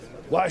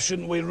Why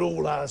shouldn't we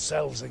rule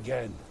ourselves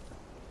again?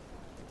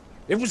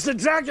 It was the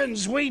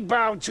dragons we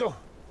bowed to,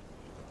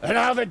 and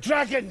now the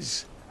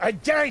dragons are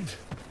dead.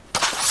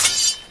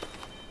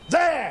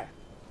 There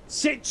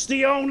sits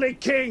the only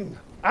king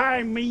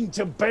I mean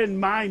to bend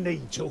my knee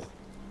to.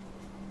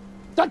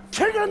 The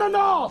King of the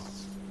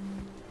North!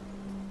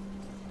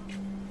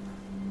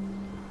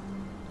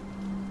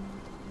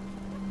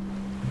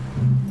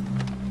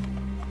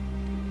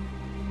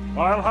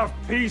 I'll have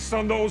peace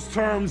on those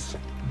terms.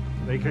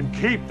 They can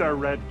keep their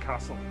red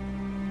castle.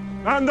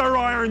 And their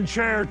iron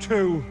chair,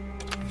 too.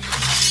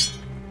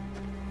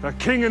 The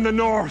King in the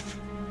North.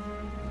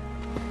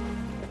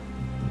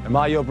 Am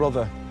I your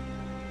brother?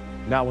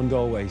 Now and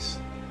always.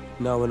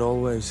 Now and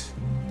always.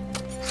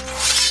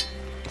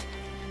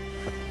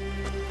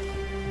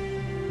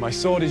 My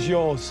sword is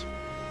yours,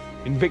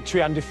 in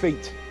victory and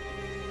defeat,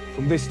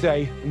 from this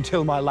day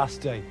until my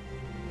last day.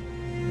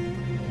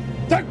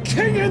 The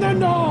King in the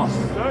North!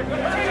 The King in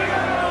the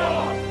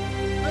North!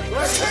 The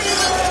King in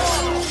the North!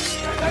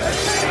 The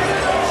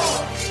King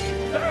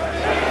in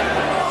the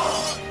North!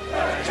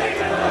 The King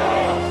in the North! The King in the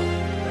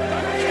North!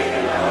 The King in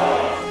the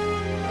North!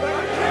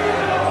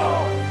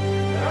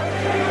 The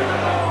King in the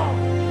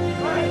North!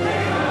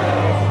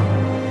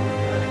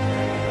 The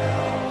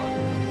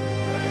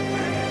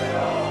King in the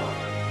North!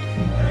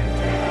 The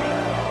King in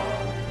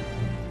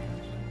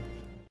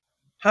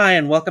Hi,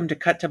 and welcome to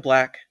Cut to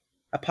Black,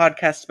 a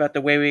podcast about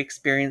the way we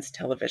experience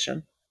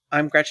television.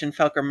 I'm Gretchen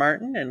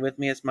Felker-Martin, and with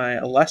me is my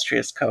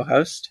illustrious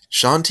co-host,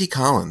 Sean T.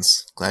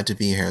 Collins. Glad to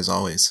be here as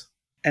always.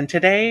 And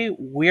today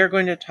we're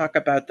going to talk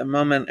about the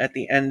moment at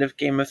the end of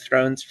Game of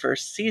Thrones'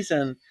 first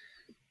season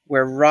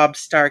where Robb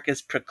Stark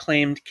is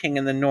proclaimed King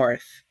in the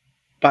North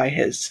by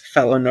his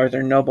fellow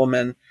Northern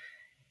noblemen.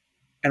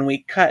 And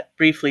we cut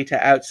briefly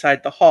to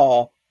outside the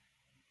hall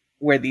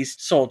where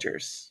these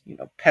soldiers,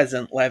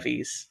 peasant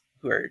levies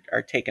who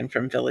are taken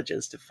from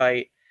villages to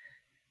fight,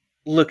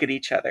 look at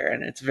each other,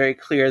 and it's very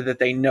clear that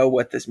they know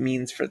what this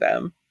means for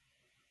them,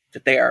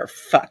 that they are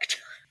fucked.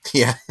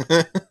 Yeah.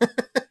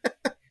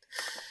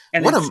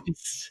 And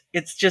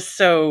it's just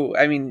so,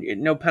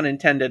 no pun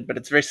intended, but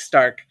it's very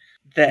stark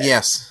that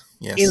yes.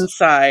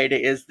 Inside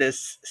is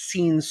this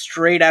scene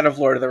straight out of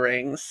Lord of the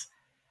Rings,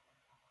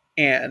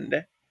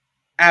 and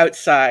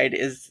outside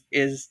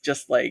is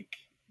just like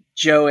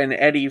Joe and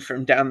Eddie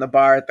from down the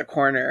bar at the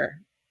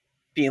corner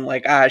being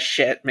like, ah,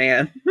 shit,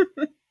 man.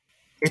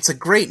 It's a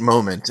great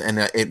moment, and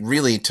it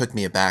really took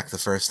me aback the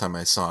first time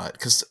I saw it,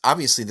 because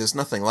obviously there's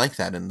nothing like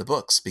that in the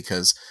books,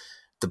 because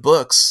the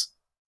books,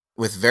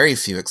 with very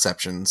few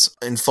exceptions,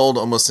 unfold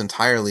almost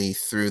entirely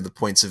through the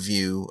points of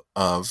view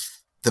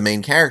of the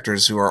main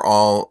characters, who are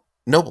all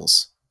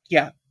nobles.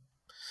 Yeah.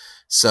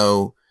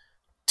 So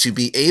to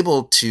be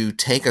able to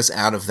take us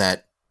out of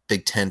that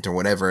big tent or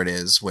whatever it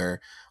is,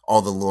 where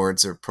all the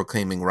lords are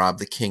proclaiming Robb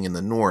the King in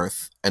the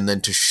North, and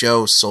then to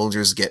show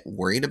soldiers get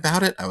worried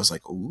about it, I was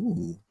like,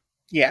 ooh.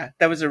 Yeah,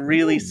 that was a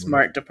really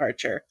smart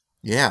departure.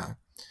 Yeah.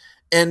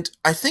 And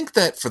I think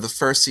that for the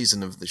first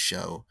season of the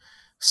show,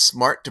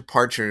 smart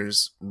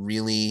departures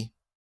really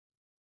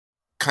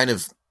kind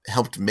of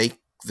helped make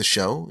the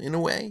show in a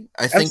way.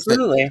 I think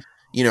Absolutely.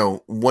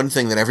 that, one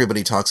thing that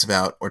everybody talks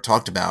about or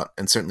talked about,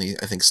 and certainly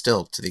I think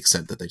still to the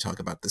extent that they talk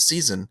about this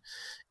season,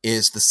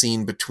 is the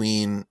scene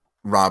between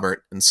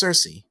Robert and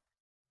Cersei,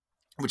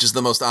 which is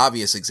the most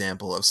obvious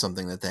example of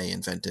something that they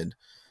invented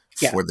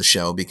for the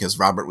show, because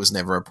Robert was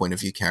never a point of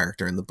view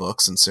character in the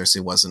books, and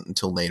Cersei wasn't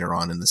until later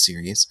on in the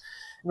series.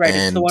 Right,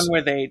 it's the one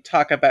where they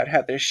talk about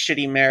how their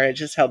shitty marriage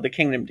has held the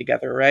kingdom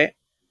together, right?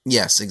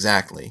 Yes,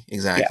 exactly.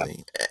 Yeah.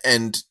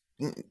 And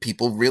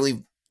people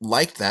really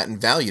liked that and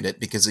valued it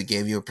because it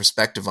gave you a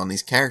perspective on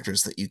these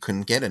characters that you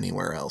couldn't get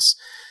anywhere else.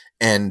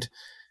 And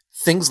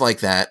things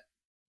like that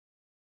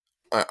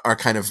are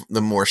kind of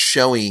the more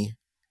showy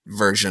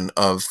version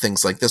of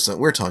things like this that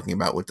we're talking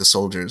about, with the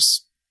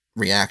soldiers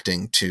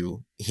reacting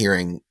to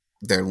hearing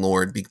their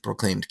lord be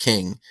proclaimed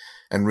king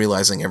and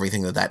realizing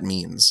everything that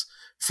means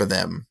for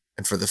them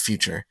and for the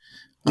future.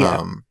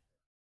 Yeah.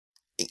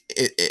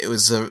 It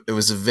was a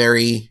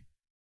very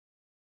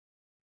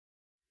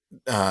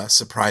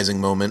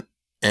surprising moment,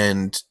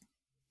 and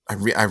I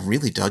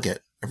really dug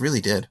it. I really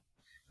did.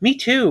 Me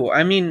too.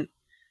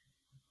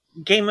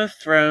 Game of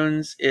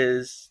Thrones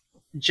is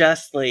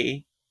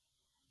justly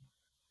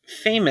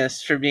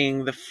famous for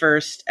being the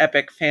first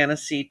epic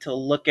fantasy to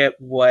look at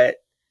what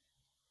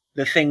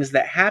the things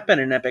that happen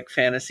in epic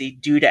fantasy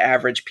do to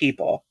average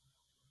people.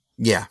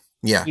 Yeah.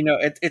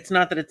 It's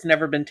not that it's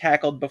never been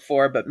tackled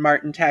before, but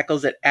Martin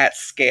tackles it at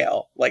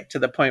scale, like to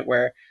the point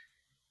where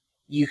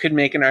you could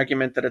make an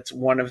argument that it's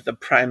one of the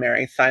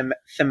primary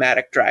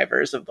thematic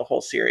drivers of the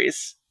whole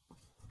series.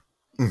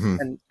 Mm-hmm.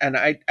 And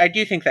I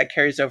do think that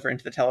carries over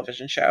into the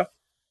television show.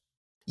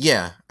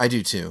 Yeah, I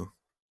do too.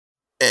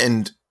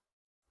 And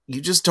you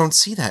just don't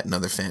see that in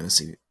other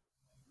fantasy.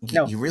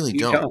 No, you really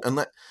don't.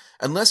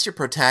 Unless your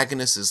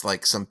protagonist is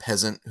like some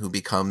peasant who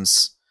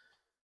becomes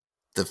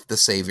the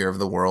savior of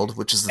the world,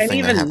 which is the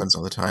thing that happens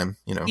all the time.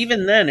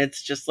 Even then,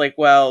 it's just like,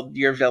 well,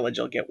 your village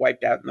will get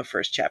wiped out in the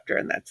first chapter,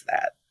 and that's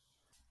that.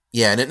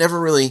 Yeah, and it never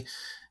really,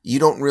 you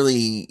don't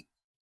really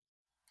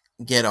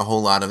get a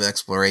whole lot of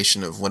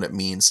exploration of what it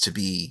means to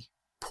be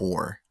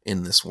poor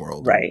in this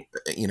world, Right.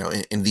 or,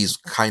 in these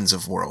kinds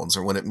of worlds,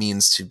 or what it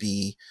means to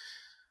be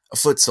a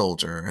foot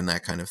soldier and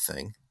that kind of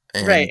thing.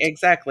 Right, And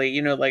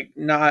exactly. Like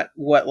not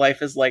what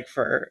life is like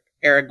for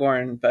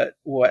Aragorn, but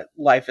what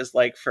life is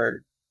like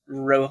for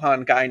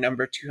Rohan guy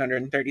number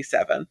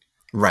 237.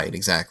 right,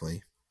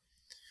 exactly.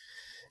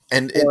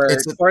 And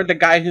Or the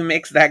guy who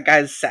makes that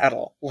guy's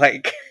saddle.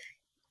 Like,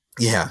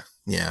 yeah.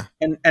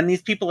 and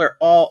these people are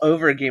all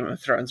over Game of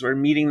Thrones. We're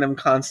meeting them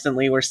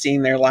constantly. We're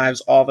seeing their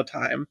lives all the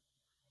time.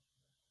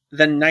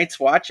 The Night's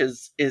Watch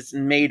is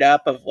made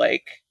up of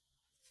like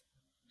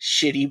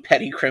shitty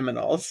petty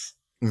criminals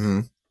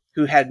Mm-hmm.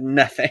 who had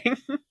nothing.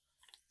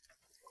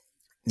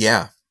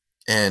 Yeah.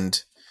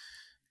 And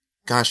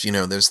gosh,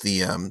 there's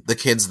the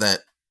kids that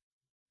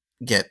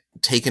get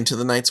taken to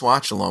the Night's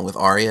Watch along with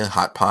Arya,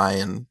 Hot Pie,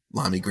 and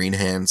Lami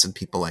Greenhands and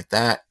people like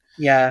that.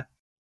 Yeah.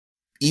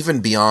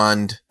 Even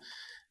beyond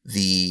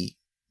the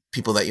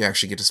people that you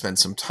actually get to spend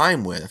some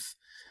time with,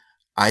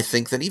 I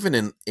think that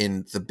even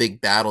in the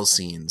big battle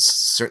scenes,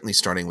 certainly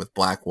starting with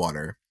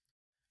Blackwater,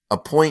 a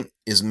point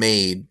is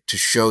made to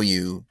show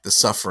you the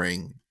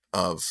suffering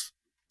of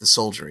the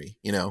soldiery,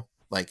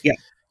 like Yeah.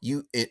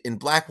 you in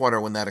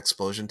Blackwater, when that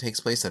explosion takes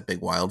place, that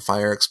big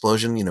wildfire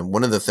explosion,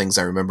 one of the things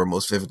I remember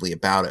most vividly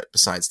about it,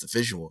 besides the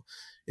visual,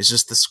 is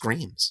just the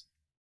screams,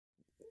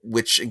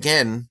 which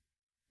again,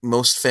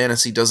 most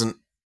fantasy doesn't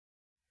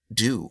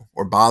do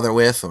or bother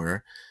with,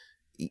 or,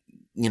 and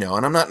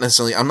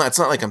it's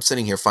not like I'm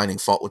sitting here finding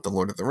fault with the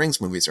Lord of the Rings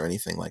movies or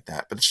anything like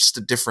that, but it's just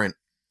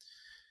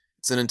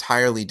it's an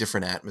entirely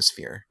different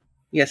atmosphere.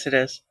 Yes, it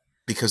is.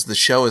 Because the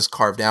show has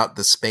carved out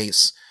the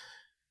space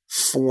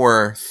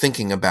for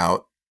thinking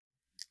about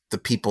the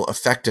people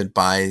affected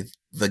by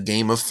the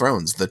Game of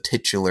Thrones, the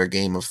titular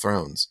Game of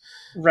Thrones.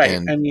 Right.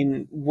 And, I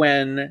mean,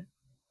 when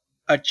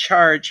a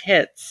charge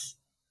hits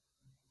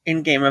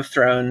in Game of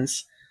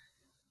Thrones,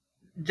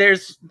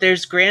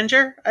 there's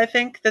grandeur, I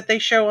think, that they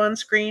show on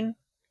screen.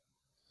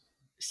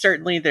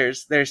 Certainly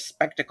there's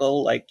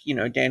spectacle, like,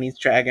 Dany's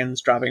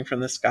dragons dropping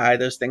from the sky.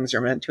 Those things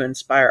are meant to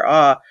inspire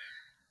awe.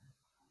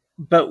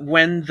 But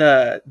when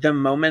the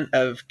moment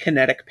of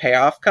kinetic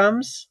payoff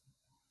comes,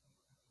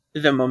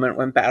 the moment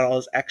when battle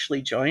is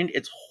actually joined,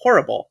 it's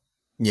horrible.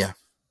 Yeah.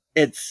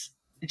 It's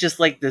just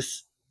like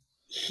this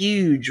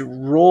huge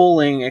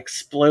rolling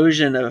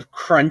explosion of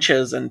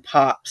crunches and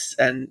pops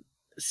and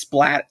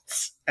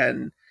splats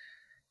and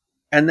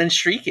then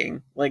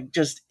shrieking, like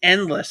just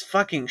endless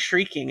fucking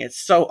shrieking. It's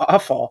so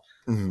awful.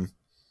 Mm-hmm.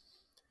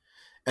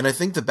 And I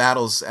think the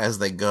battles as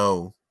they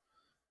go,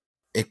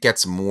 it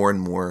gets more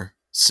and more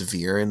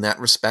severe in that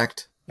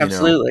respect.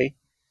 Absolutely.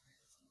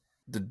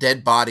 The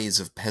dead bodies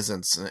of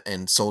peasants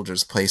and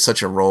soldiers play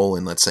such a role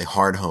in, let's say,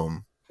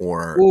 Hardhome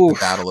or the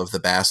Battle of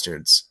the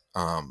Bastards.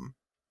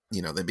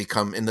 They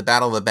become, in the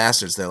Battle of the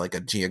Bastards, they're like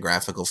a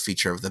geographical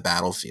feature of the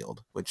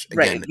battlefield, which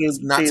again, is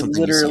not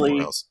something you see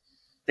anywhere else.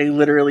 They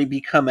literally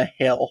become a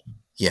hill.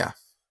 Yeah.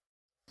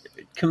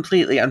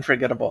 Completely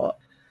unforgettable.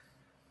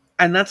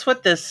 And that's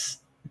what this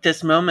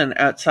moment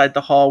outside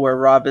the hall where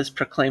Robb is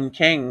proclaimed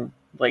king,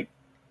 like,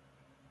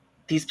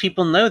 these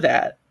people know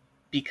that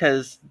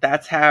because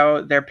that's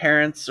how their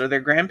parents or their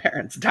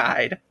grandparents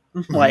died.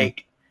 Mm-hmm.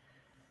 Like,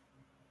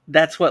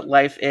 that's what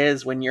life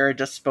is when you're a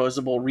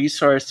disposable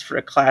resource for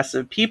a class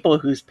of people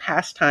whose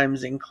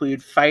pastimes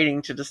include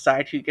fighting to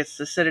decide who gets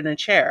to sit in a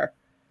chair.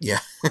 Yeah.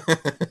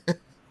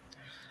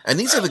 And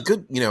these are the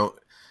good,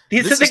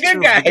 these are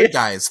the good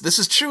guys. This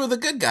is true of the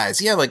good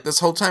guys. Yeah, like this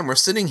whole time we're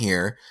sitting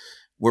here,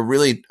 we're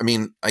really,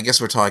 I guess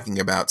we're talking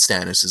about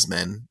Stannis'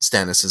 men.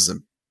 Stannis is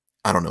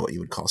I don't know what you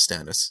would call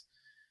Stannis.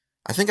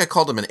 I think I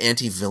called him an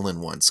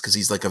anti-villain once because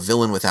he's like a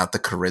villain without the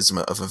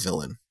charisma of a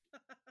villain.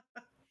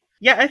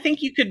 Yeah, I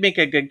think you could make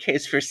a good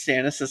case for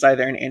Stannis as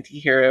either an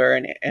anti-hero or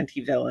an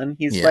anti-villain.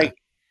 He's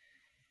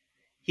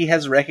he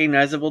has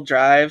recognizable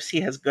drives.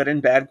 He has good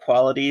and bad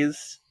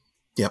qualities.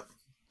 Yep.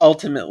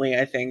 Ultimately,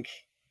 I think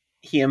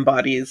he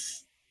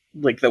embodies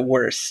like the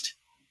worst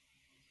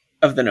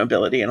of the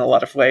nobility in a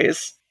lot of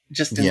ways,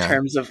 just in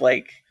terms of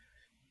like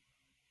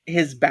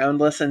his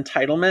boundless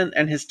entitlement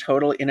and his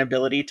total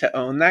inability to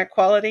own that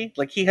quality.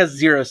 Like, he has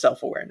zero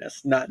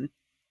self-awareness, none.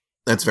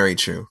 That's very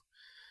true.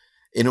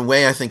 In a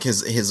way, I think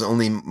his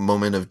only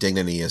moment of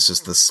dignity is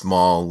just the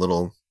small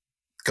little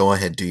 "go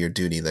ahead, do your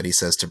duty" that he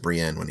says to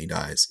Brienne when he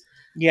dies.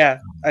 Yeah,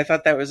 I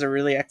thought that was a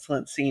really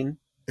excellent scene.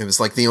 It was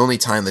like the only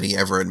time that he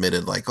ever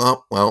admitted, like,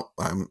 "Oh, well,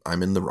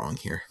 I'm in the wrong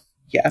here."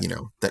 Yeah.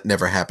 That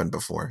never happened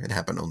before. It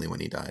happened only when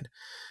he died.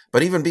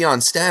 But even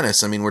beyond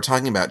Stannis, we're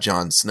talking about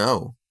Jon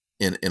Snow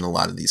in a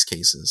lot of these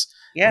cases.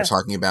 Yeah. We're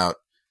talking about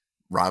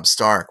Robb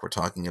Stark. We're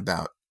talking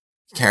about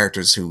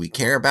characters who we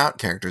care about,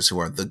 characters who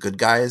are the good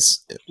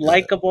guys.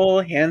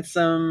 Likable,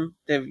 handsome.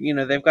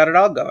 They've got it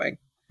all going.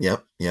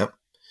 Yep.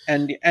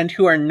 And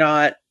who are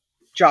not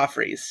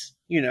Joffreys.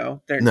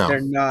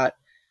 They're not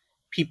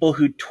people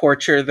who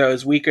torture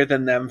those weaker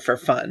than them for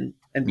fun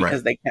and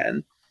because they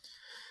can.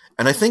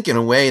 And I think in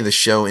a way the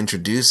show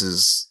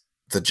introduces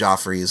the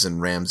Joffreys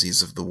and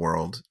Ramsays of the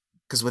world.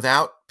 Because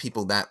without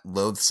people that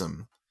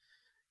loathsome,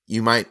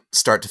 you might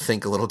start to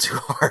think a little too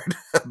hard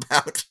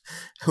about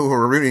who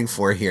we're rooting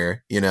for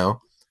here, you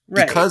know?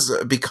 Right.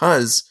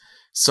 Because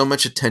so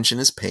much attention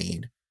is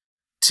paid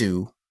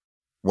to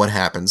what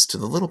happens to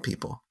the little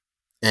people.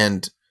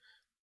 And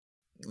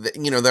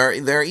you know,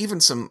 there are even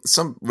some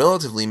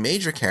relatively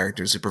major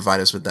characters who provide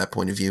us with that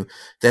point of view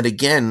that,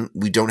 again,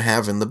 we don't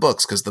have in the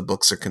books, because the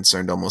books are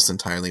concerned almost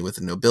entirely with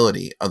the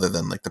nobility, other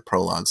than like the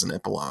prologues and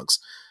epilogues.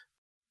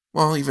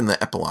 Well, even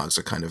the epilogues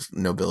are kind of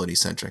nobility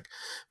centric,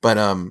 but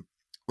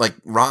like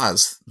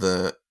Roz,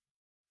 the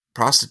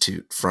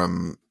prostitute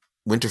from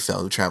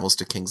Winterfell who travels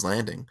to King's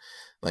Landing,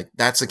 like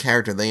that's a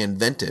character they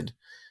invented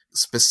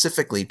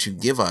specifically to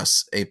give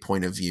us a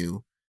point of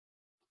view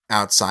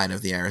outside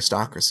of the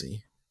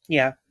aristocracy.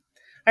 Yeah.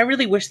 I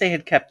really wish they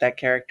had kept that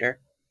character.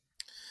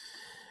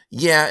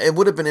 Yeah, it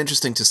would have been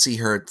interesting to see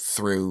her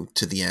through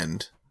to the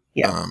end.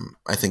 Yeah.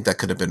 I think that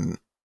could have been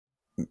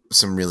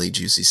some really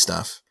juicy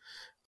stuff.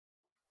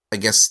 I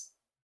guess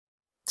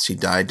she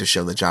died to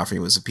show that Joffrey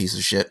was a piece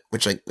of shit,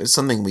 which is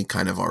something we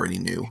kind of already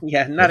knew.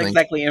 Yeah, not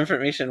exactly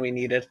information we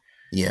needed.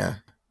 Yeah.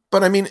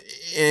 But I mean,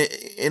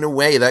 in a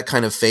way, that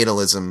kind of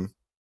fatalism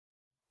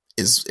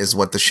is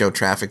what the show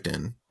trafficked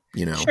in,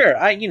 you know? Sure.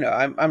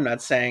 I'm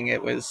not saying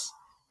it was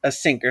a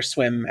sink or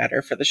swim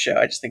matter for the show.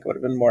 I just think it would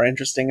have been more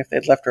interesting if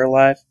they'd left her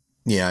alive.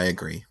 Yeah, I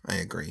agree.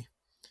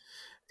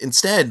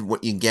 Instead,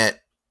 what you get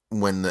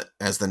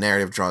as the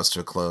narrative draws to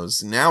a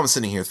close, now I'm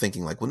sitting here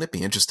thinking, like, wouldn't it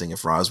be interesting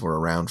if Roz were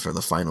around for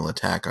the final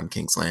attack on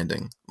King's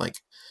Landing, like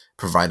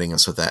providing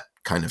us with that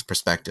kind of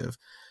perspective?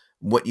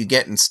 What you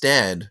get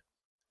instead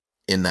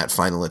in that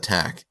final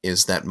attack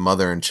is that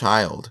mother and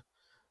child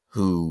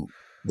who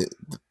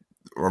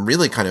are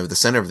really kind of the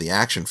center of the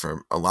action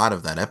for a lot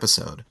of that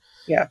episode.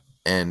 Yeah.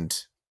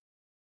 And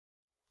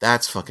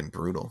that's fucking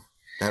brutal.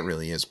 That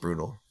really is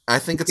brutal. I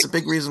think it's a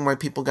big reason why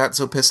people got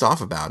so pissed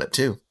off about it,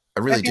 too. I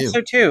really do.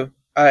 So, too.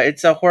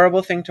 It's a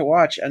horrible thing to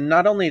watch. And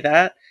not only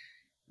that,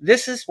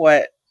 this is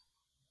what...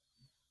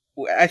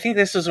 I think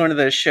this was one of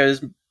the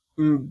show's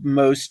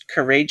most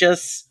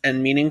courageous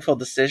and meaningful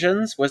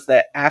decisions, was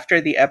that after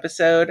the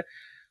episode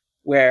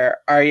where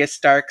Arya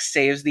Stark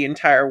saves the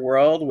entire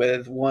world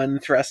with one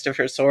thrust of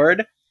her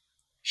sword,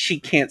 she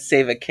can't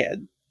save a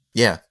kid.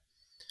 Yeah.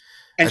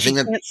 And she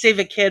can't save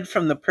a kid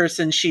from the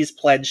person she's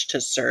pledged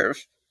to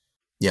serve.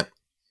 Yep.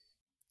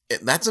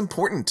 That's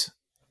important.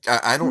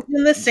 I don't...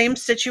 In the same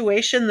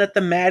situation that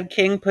the Mad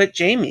King put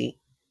Jaime.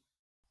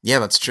 Yeah,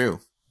 that's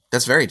true.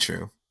 That's very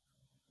true.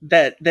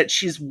 That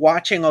she's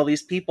watching all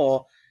these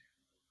people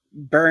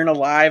burn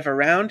alive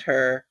around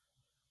her,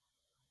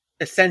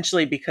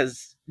 essentially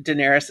because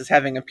Daenerys is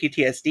having a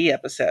PTSD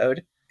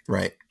episode.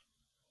 Right.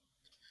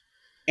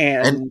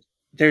 And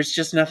there's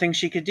just nothing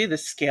she could do. The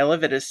scale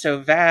of it is so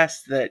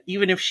vast that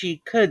even if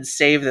she could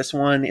save this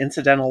one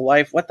incidental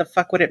life, what the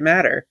fuck would it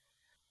matter?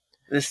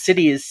 The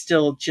city is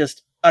still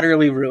just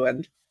utterly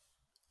ruined.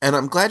 And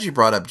I'm glad you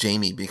brought up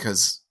Jaime,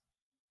 because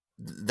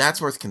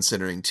that's worth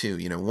considering too.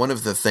 You know, one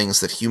of the things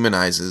that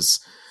humanizes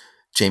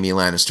Jaime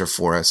Lannister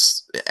for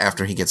us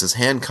after he gets his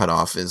hand cut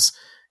off is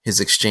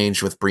his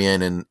exchange with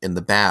Brienne in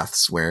the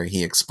baths, where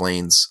he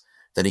explains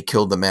that he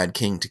killed the Mad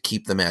King to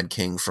keep the Mad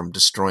King from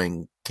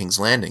destroying King's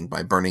Landing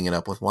by burning it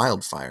up with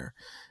wildfire.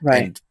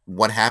 Right. And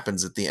what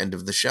happens at the end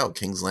of the show?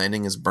 King's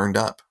Landing is burned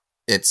up.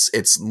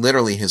 It's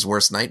literally his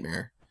worst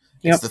nightmare.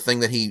 Yep. It's the thing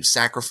that he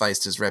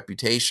sacrificed his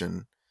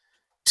reputation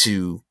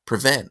to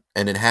prevent.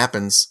 And it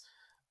happens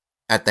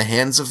at the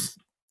hands of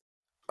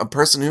a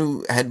person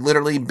who had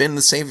literally been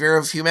the savior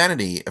of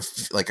humanity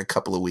like a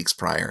couple of weeks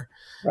prior.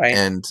 Right.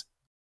 And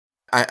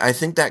I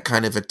think that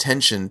kind of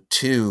attention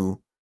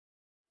to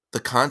the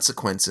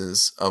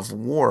consequences of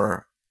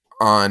war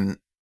on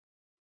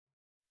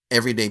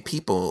everyday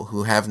people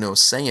who have no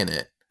say in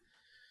it.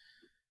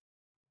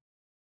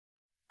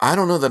 I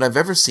don't know that I've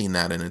ever seen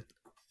that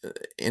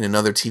in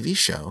another TV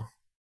show.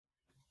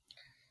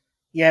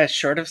 Yeah,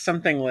 short of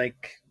something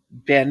like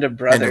Band of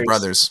Brothers. Band of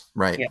Brothers,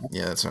 right. Yeah.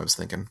 Yeah, that's what I was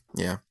thinking.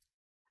 Yeah.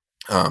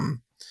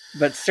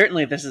 But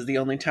certainly this is the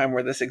only time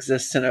where this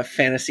exists in a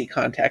fantasy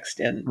context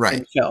in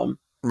film.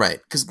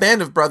 Right, because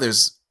Band of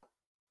Brothers,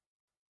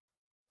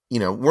 you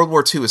know, World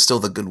War II is still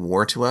the good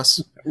war to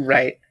us.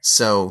 Right.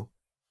 So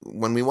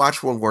when we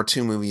watch World War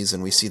II movies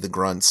and we see the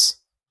grunts,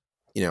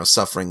 you know,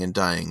 suffering and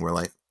dying, we're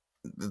like,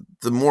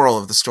 the moral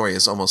of the story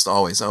is almost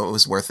always, it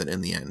was worth it in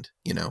the end,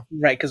 you know?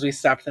 Right, because we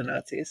stopped the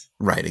Nazis.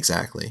 Right,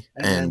 exactly.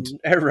 And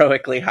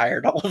heroically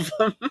hired all of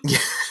them. Yeah.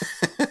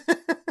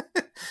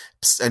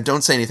 And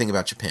don't say anything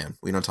about Japan.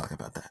 We don't talk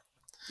about that.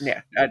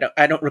 Yeah,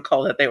 I don't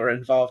recall that they were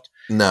involved.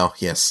 No,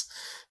 yes.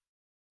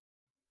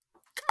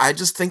 I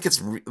just think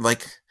it's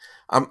like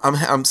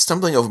I'm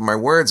stumbling over my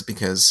words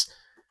because,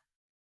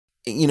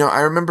 you know, I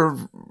remember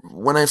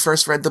when I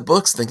first read the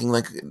books thinking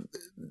like,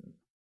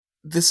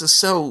 this is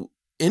so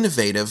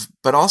innovative,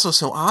 but also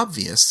so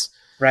obvious.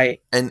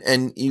 Right.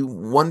 And you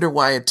wonder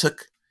why it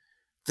took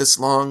this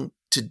long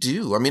to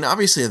do. I mean,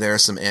 obviously there are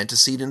some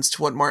antecedents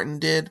to what Martin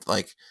did,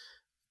 like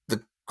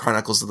the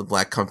Chronicles of the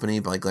Black Company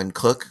by Glenn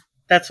Cook.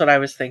 That's what I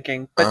was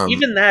thinking. But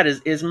even that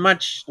is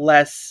much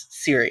less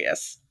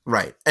serious.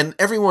 Right. And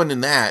everyone in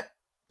that,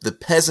 the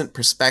peasant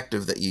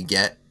perspective that you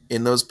get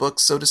in those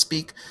books, so to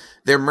speak,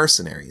 they're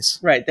mercenaries.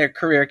 Right. They're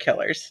career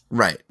killers.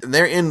 Right.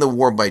 They're in the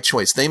war by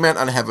choice. They might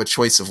not have a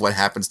choice of what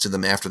happens to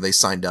them after they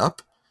signed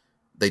up.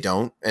 They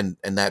don't. And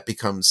that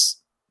becomes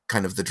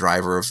kind of the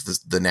driver of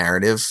the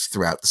narrative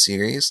throughout the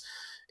series,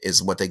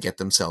 is what they get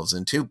themselves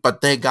into.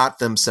 But they got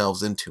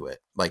themselves into it.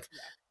 Like,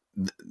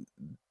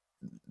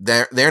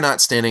 they're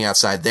not standing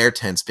outside their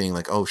tents being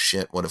like, oh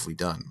shit, what have we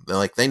done? They're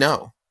like, they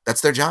know.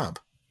 That's their job.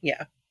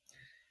 Yeah.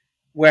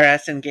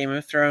 Whereas in Game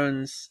of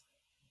Thrones,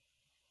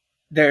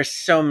 there's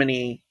so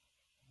many,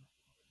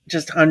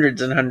 just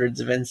hundreds and hundreds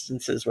of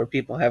instances where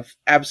people have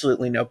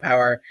absolutely no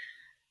power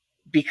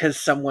because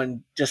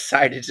someone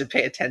decided to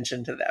pay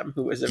attention to them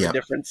who was of a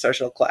different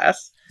social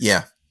class.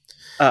 Yeah.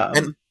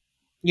 And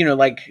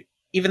like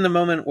even the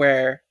moment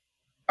where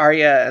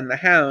Arya and the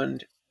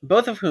Hound,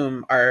 both of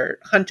whom are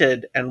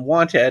hunted and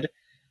wanted,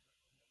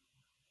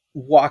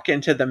 walk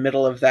into the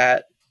middle of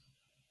that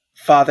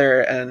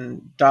father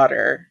and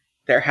daughter,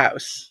 their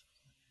house,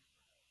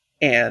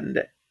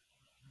 and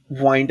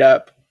wind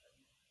up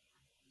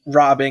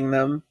robbing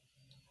them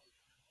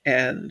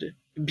and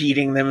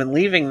beating them and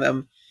leaving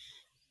them.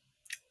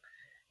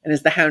 And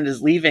as the Hound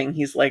is leaving,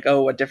 he's like,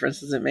 oh, what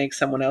difference does it make?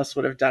 Someone else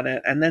would have done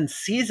it. And then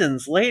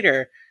seasons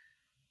later,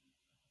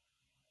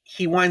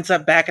 he winds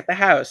up back at the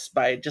house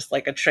by just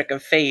like a trick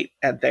of fate,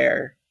 and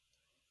they're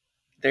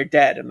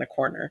dead in the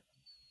corner.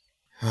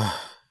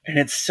 And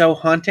it's so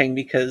haunting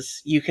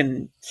because you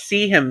can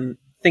see him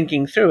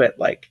thinking through it.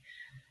 Like,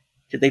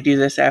 did they do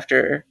this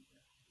after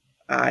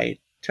I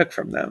took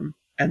from them?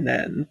 And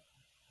then,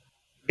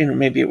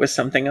 maybe it was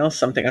something else,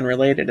 something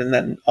unrelated. And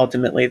then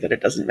ultimately that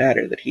it doesn't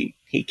matter that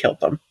he killed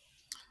them.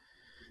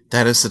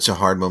 That is such a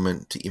hard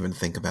moment to even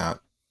think about.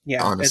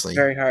 Yeah, honestly. It's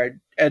very hard.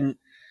 And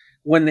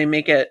when they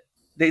make it,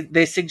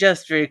 they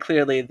suggest very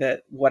clearly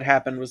that what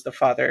happened was the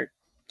father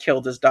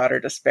killed his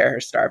daughter to spare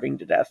her starving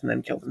to death and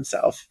then killed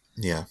himself.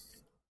 Yeah.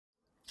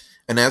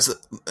 And this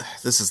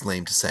is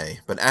lame to say,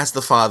 but as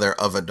the father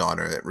of a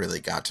daughter, it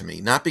really got to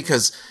me. Not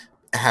because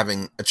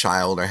having a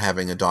child or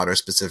having a daughter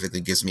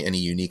specifically gives me any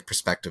unique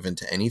perspective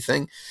into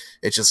anything.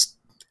 It just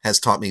has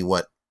taught me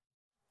what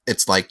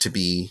it's like to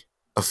be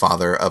a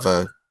father of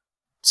a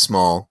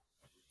small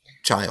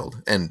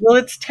child. And well,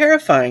 it's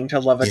terrifying to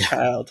love a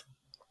child.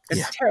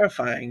 It's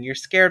terrifying. You're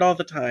scared all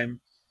the time.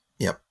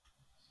 Yep.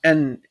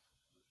 And,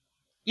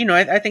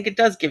 I think it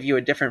does give you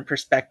a different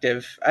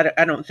perspective.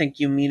 I don't think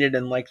you mean it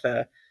in like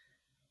the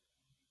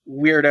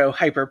weirdo,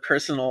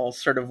 hyper-personal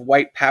sort of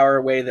white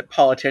power way that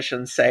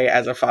politicians say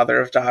as a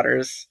father of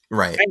daughters.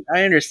 Right.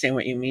 I understand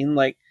what you mean.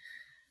 Like,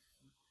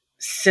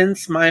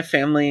 since my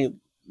family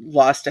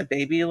lost a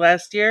baby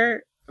last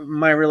year,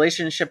 my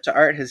relationship to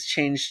art has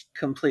changed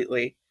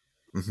completely.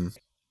 Mm-hmm.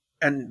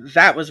 And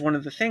that was one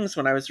of the things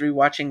when I was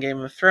rewatching Game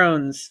of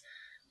Thrones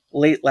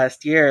late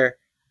last year.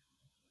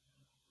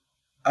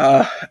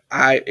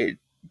 It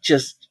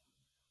just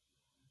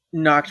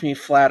knocked me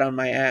flat on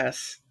my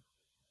ass.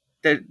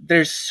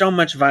 There's so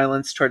much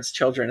violence towards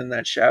children in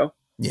that show.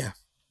 Yeah.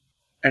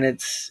 And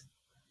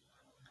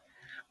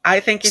I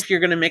think if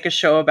you're going to make a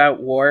show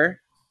about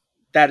war,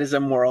 that is a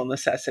moral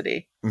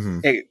necessity.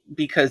 Mm-hmm.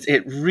 Because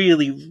it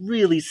really,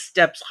 really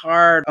steps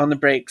hard on the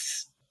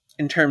brakes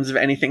in terms of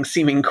anything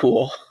seeming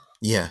cool.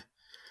 Yeah.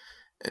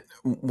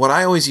 What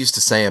I always used to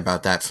say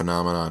about that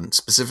phenomenon,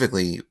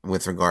 specifically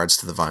with regards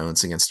to the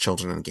violence against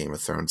children in Game of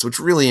Thrones, which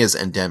really is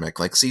endemic.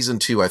 Like season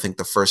 2, I think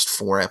the first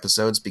 4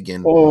 episodes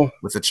begin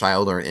with a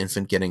child or an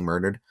infant getting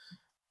murdered.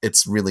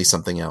 It's really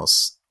something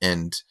else.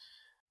 And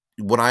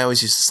what I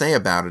always used to say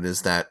about it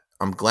is that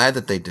I'm glad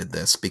that they did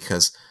this,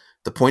 because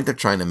the point they're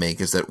trying to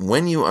make is that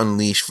when you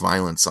unleash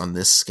violence on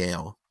this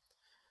scale,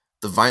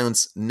 the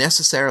violence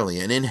necessarily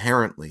and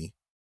inherently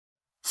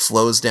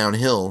flows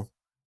downhill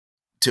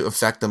to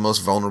affect the most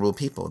vulnerable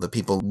people, the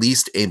people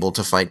least able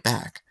to fight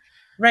back.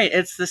 Right.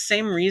 It's the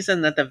same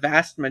reason that the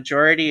vast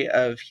majority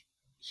of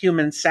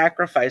human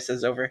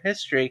sacrifices over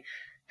history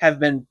have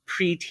been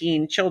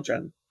preteen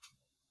children.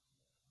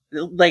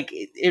 Like,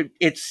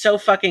 it's so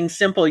fucking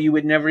simple you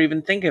would never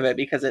even think of it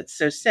because it's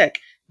so sick.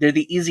 They're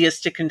the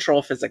easiest to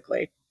control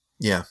physically.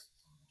 Yeah.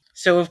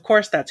 So of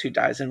course that's who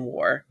dies in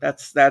war.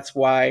 That's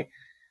why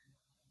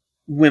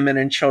women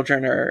and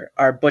children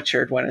are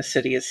butchered when a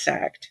city is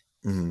sacked.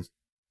 Mm-hmm.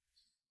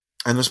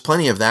 And there's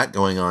plenty of that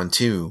going on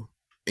too,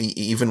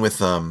 even with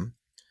the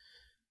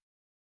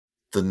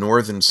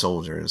northern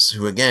soldiers,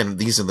 who again,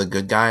 these are the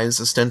good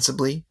guys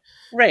ostensibly.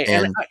 Right,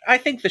 and I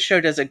think the show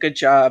does a good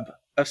job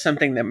of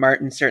something that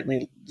Martin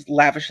certainly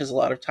lavishes a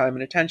lot of time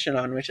and attention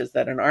on, which is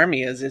that an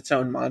army is its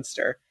own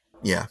monster.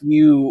 Yeah.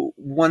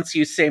 Once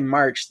you say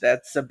march,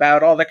 that's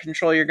about all the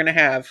control you're going to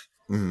have.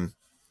 Mm-hmm.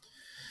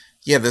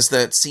 Yeah, there's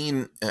that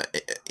scene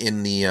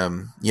in the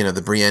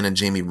the Brienne and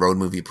Jamie road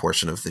movie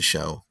portion of the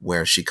show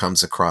where she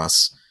comes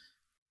across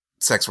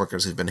sex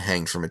workers who've been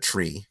hanged from a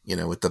tree,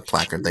 with the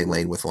placard they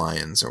laid with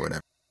lions or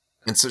whatever.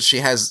 And so she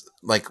has,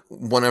 like,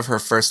 one of her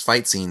first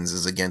fight scenes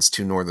is against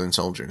 2 Northern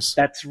soldiers.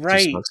 That's 2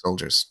 right. Smug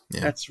soldiers. Yeah.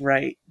 That's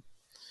right.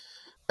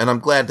 And I'm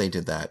glad they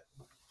did that.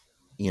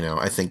 You know,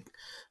 I think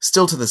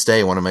still to this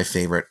day, one of my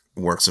favorite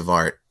works of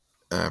art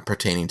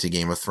pertaining to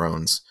Game of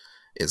Thrones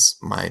is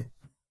my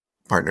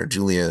partner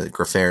Julia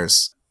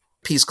Graffair's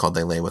piece called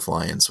They Lay with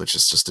Lions, which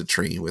is just a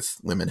tree with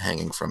women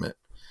hanging from it.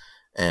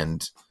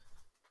 And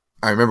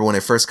I remember when I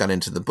first got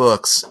into the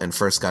books and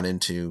first got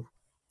into,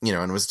 you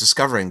know, and was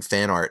discovering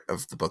fan art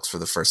of the books for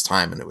the first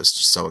time, and it was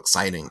just so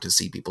exciting to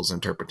see people's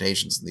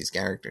interpretations of these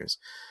characters.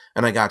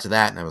 And I got to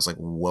that and I was like,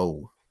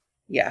 whoa.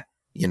 Yeah.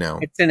 You know,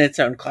 It's in its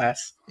own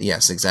class.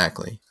 yes,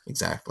 exactly.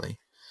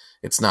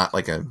 It's not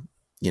like a,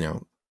 you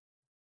know,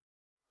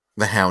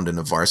 the Hound in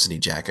a varsity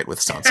jacket with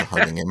Sansa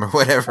hugging him or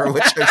whatever,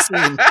 which I've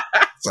seen.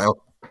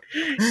 So,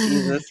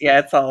 Jesus, yeah,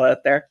 it's all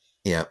out there.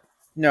 yeah.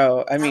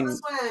 No, I mean,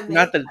 That's why I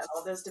not that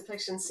all those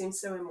depictions seem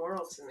so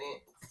immoral to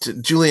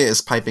me. Julia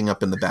is piping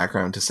up in the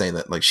background to say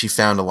that, like, she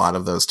found a lot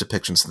of those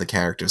depictions of the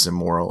characters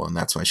immoral, and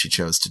that's why she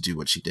chose to do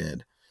what she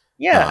did.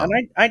 yeah,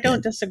 and I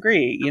don't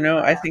disagree. You know,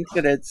 I think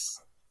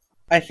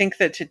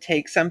that to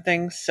take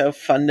something so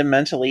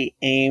fundamentally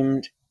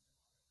aimed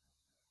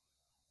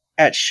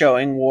at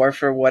showing war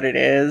for what it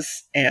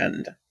is,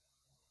 and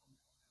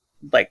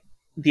like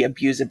the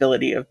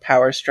abusability of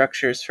power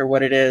structures for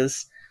what it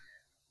is,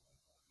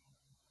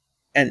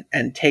 and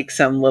take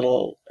some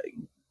little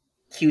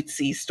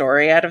cutesy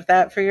story out of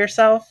that for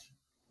yourself.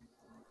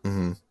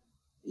 Mm-hmm.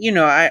 You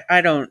know,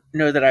 I don't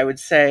know that I would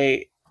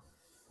say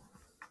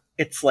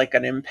it's like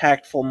an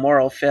impactful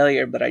moral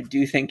failure, but I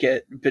do think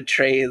it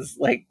betrays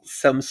like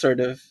some sort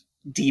of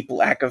deep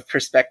lack of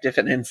perspective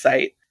and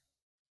insight.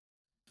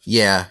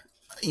 Yeah.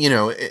 You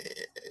know,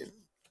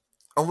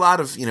 a lot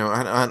of, you know,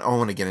 I don't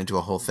want to get into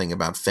a whole thing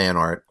about fan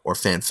art or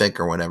fanfic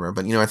or whatever,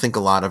 but, you know, I think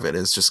a lot of it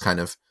is just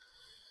kind of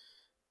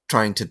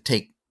trying to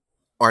take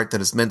art that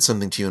has meant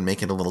something to you and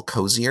make it a little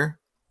cozier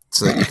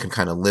so that you can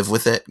kind of live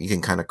with it. You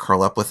can kind of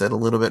curl up with it a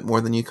little bit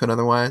more than you could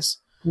otherwise.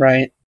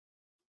 Right.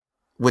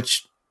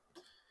 Which,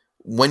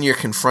 when you're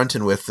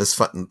confronted with this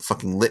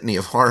fucking litany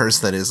of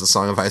horrors that is A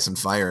Song of Ice and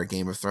Fire,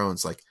 Game of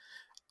Thrones, like,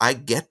 I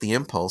get the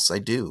impulse. I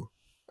do.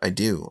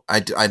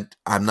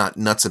 I'm not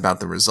nuts about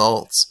the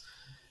results.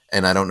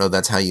 And I don't know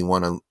that's how you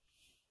want to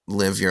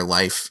live your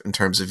life in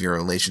terms of your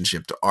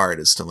relationship to art,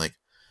 is to, like,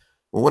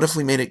 well, what if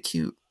we made it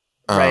cute?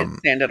 Right.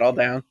 Stand it all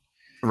down.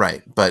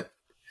 Right. But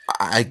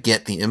I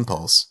get the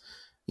impulse,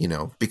 you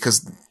know,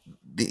 because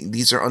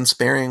these are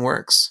unsparing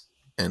works.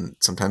 And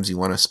sometimes you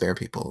want to spare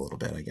people a little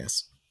bit, I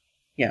guess.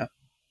 Yeah.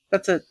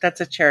 That's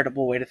a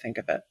charitable way to think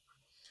of it.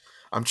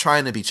 I'm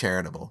trying to be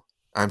charitable.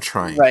 I'm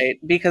trying. Right.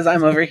 Because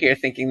I'm over here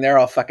thinking they're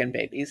all fucking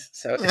babies.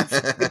 So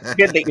it's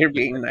good that you're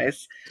being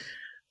nice.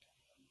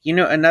 You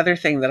know, another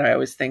thing that I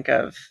always think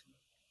of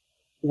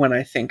when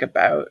I think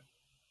about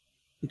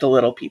the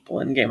little people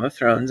in Game of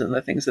Thrones and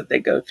the things that they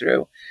go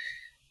through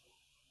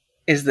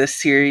is the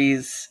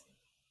series,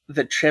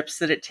 the trips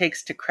that it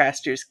takes to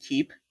Craster's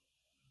Keep.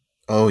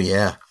 Oh,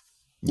 yeah.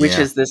 Which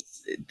is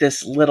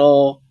this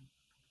little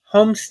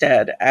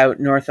homestead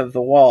out north of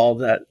the Wall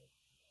that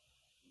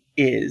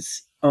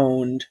is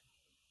owned,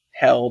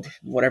 held,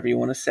 whatever you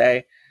want to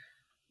say,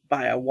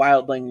 by a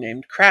wildling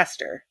named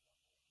Craster,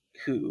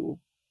 who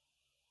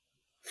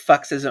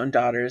fucks his own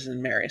daughters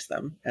and marries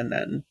them, and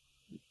then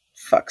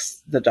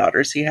fucks the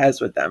daughters he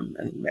has with them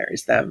and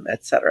marries them,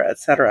 etc.,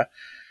 etc.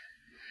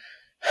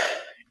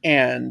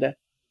 And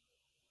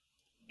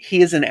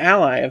he is an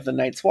ally of the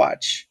Night's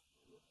Watch.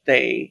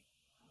 They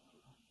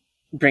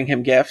bring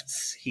him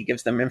gifts. He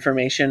gives them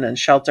information and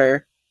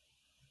shelter.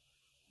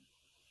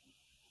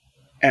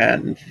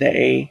 And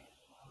they,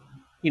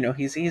 you know,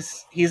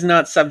 he's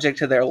not subject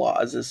to their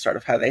laws, is sort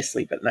of how they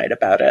sleep at night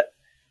about it.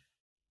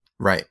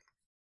 Right.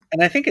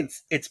 And I think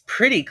it's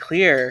pretty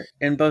clear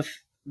in both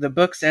the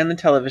books and the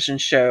television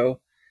show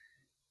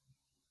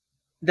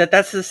that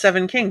that's the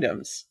Seven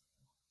Kingdoms.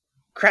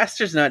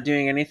 Craster's not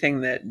doing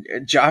anything that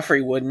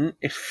Joffrey wouldn't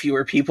if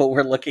fewer people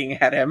were looking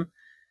at him.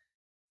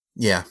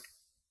 Yeah.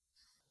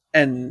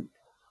 And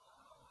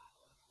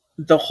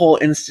the whole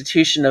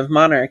institution of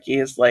monarchy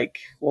is like,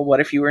 well,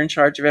 what if you were in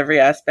charge of every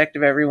aspect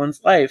of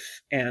everyone's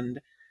life, and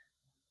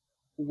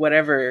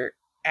whatever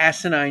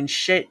asinine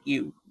shit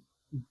you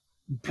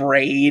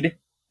braid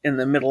in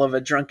the middle of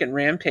a drunken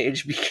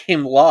rampage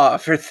became law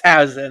for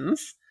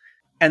thousands.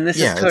 And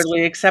this is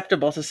totally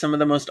acceptable to some of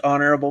the most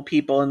honorable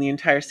people in the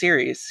entire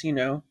series. You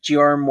know,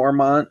 Jeor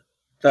Mormont,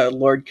 the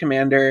Lord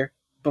Commander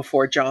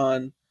before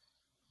Jon,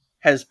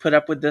 has put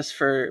up with this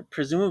for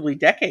presumably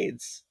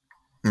decades.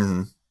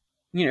 Mm-hmm.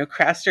 You know,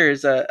 Craster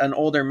is an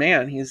older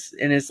man. He's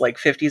in his like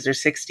 50s or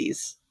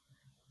 60s.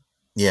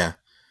 Yeah.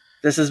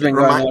 This has been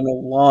going on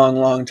a long,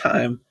 long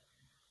time.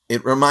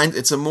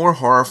 It's a more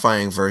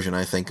horrifying version,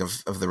 I think,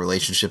 of the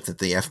relationship that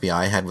the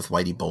FBI had with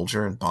Whitey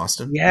Bulger in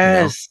Boston.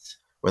 Yes.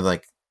 You know? Where,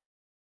 like,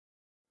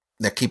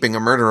 they're keeping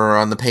a murderer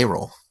on the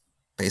payroll,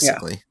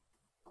 basically.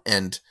 Yeah.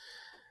 And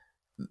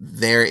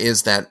there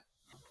is that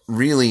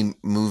really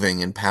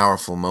moving and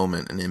powerful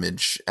moment and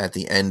image at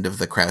the end of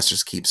the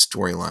Craster's Keep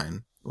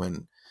storyline,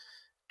 when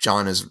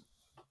Jon has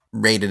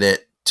raided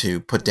it to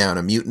put down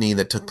a mutiny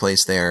that took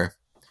place there,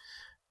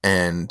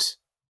 and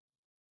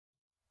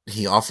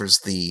he offers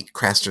the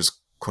Craster's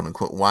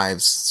quote-unquote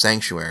wives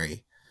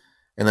sanctuary,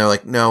 and they're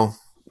like, no,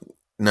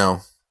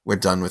 we're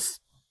done with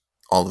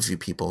all of you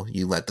people.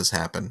 You let this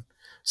happen.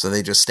 So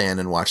they just stand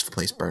and watch the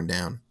place burn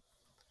down.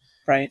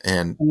 Right.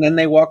 And then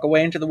they walk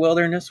away into the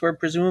wilderness where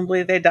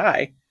presumably they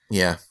die.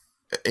 Yeah.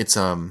 It's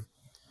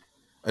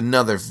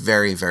another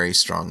very, very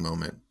strong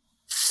moment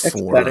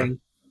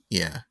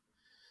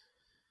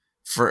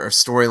for a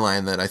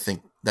storyline that I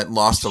think that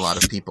lost a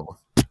lot of people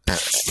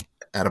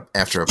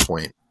after a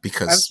point,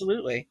 because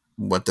absolutely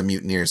what the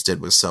mutineers did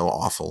was so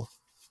awful.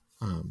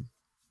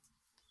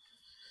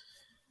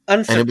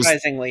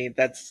 Unsurprisingly,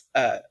 that's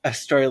a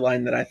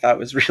storyline that I thought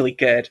was really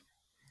good.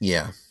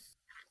 Yeah.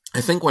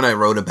 I think when I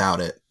wrote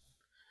about it,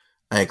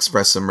 I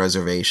expressed some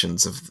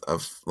reservations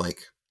of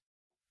like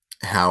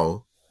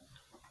how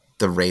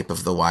the rape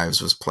of the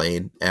wives was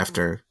played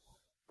after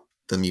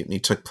the mutiny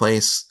took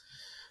place,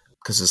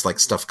 because there's like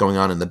stuff going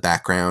on in the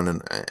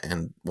background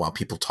and while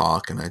people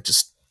talk, and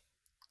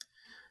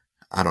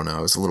I don't know,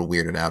 I was a little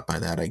weirded out by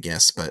that, I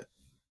guess, but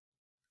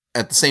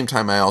at the same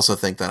time, I also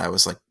think that I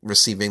was like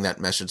receiving that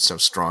message so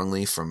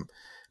strongly from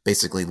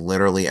basically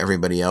literally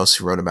everybody else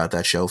who wrote about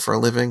that show for a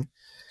living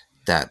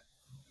that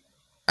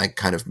I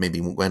kind of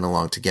maybe went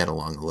along to get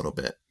along a little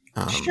bit.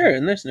 Sure,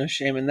 and there's no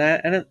shame in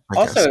that. And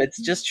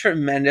it's just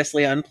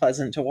tremendously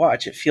unpleasant to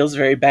watch. It feels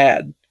very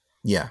bad.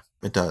 Yeah,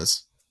 it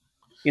does.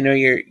 You know,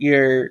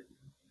 you're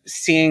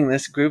seeing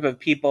this group of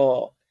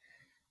people.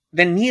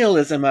 The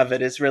nihilism of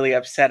it is really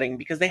upsetting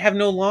because they have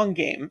no long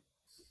game.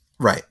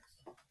 Right.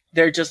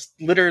 They're just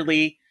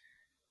literally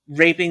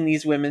raping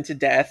these women to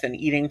death and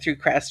eating through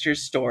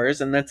Craster's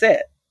stores, and that's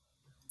it.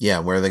 Yeah,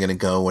 where are they going to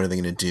go? What are they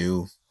going to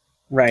do?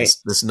 Right.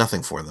 There's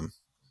nothing for them.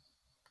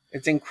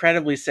 It's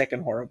incredibly sick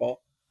and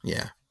horrible.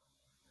 Yeah.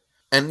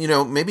 And, you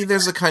know, maybe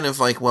there's a kind of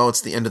like, well,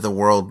 it's the end of the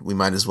world. We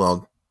might as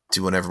well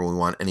do whatever we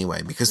want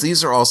anyway, because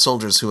these are all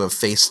soldiers who have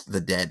faced the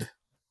dead.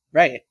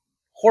 Right.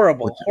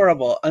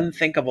 Horrible,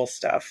 unthinkable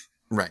stuff.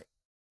 Right.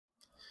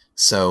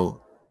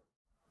 So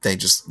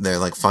they're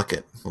like, fuck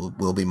it.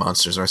 We'll be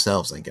monsters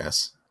ourselves, I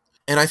guess.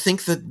 And I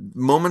think that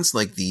moments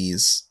like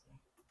these,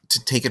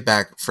 to take it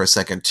back for a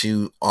second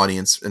to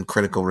audience and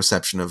critical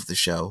reception of the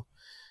show,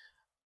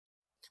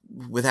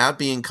 without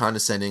being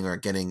condescending or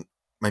getting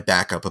my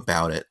back up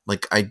about it,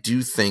 like, I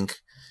do think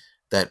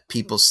that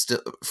people still,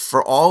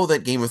 for all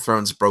that Game of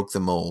Thrones broke the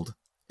mold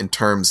in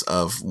terms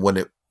of what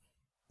it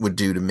would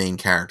do to main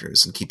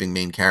characters and keeping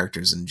main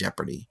characters in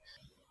jeopardy,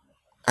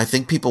 I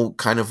think people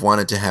kind of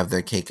wanted to have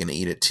their cake and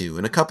eat it too,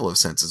 in a couple of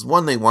senses.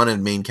 One, they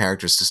wanted main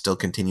characters to still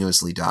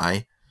continuously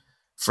die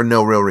for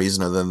no real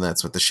reason other than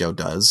that's what the show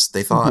does,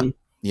 they thought.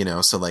 You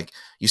know, so like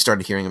you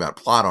started hearing about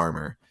plot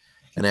armor,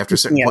 and after a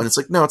certain point it's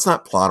like, no, it's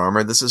not plot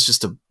armor. This is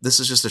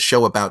just a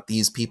show about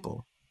these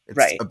people.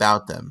 It's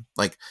about them.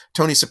 Like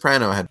Tony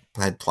Soprano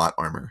had plot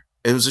armor.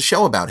 It was a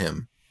show about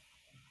him.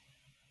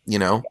 You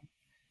know?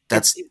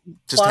 That's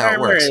just how it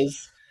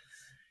works.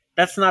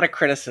 That's not a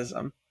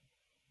criticism.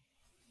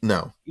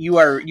 No. You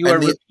are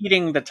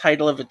repeating the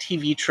title of a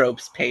TV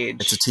tropes page.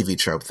 It's a TV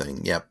trope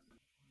thing, yep.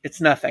 It's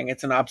nothing.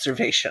 It's an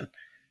observation.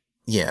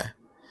 Yeah.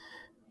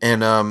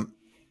 And I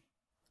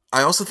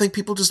also think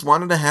people just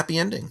wanted a happy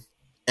ending.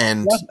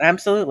 And yeah,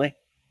 absolutely.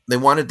 They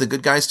wanted the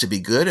good guys to be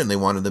good, and they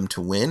wanted them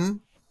to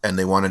win, and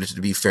they wanted it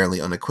to be fairly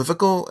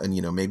unequivocal, and,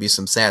 you know, maybe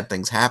some sad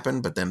things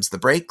happen, but them's the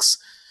breaks,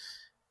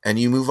 and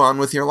you move on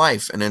with your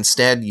life. And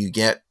instead you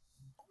get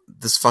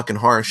this fucking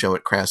horror show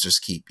at Craster's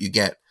Keep. You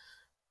get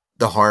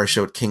the horror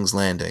show at King's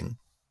Landing.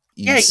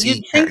 You'd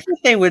think that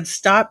they would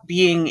stop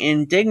being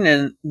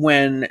indignant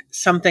when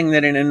something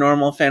that in a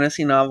normal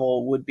fantasy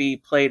novel would be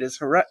played as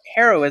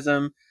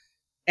heroism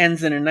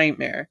ends in a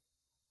nightmare.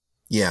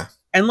 Yeah.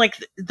 And like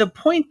the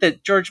point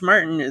that George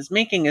Martin is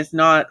making is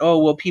not, oh,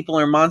 well, people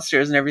are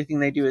monsters and everything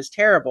they do is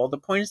terrible. The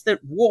point is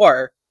that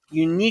war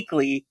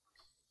uniquely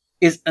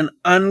is an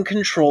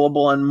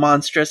uncontrollable and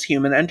monstrous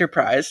human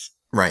enterprise.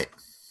 Right.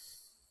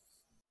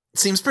 It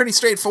seems pretty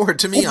straightforward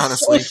to me,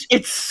 honestly.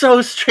 It's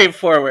so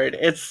straightforward.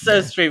 It's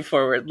so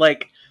straightforward.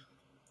 Like,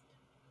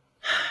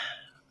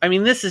 I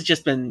mean, this has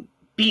just been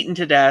beaten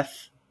to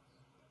death.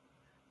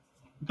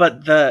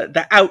 But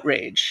the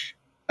outrage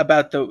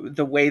about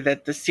the way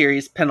that the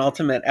series'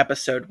 penultimate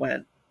episode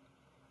went,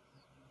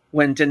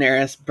 when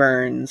Daenerys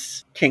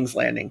burns King's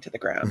Landing to the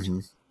ground. Mm-hmm.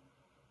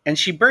 And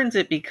she burns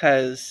it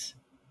because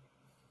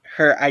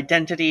her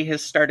identity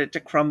has started to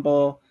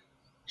crumble.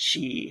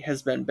 She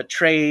has been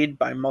betrayed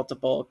by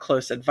multiple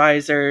close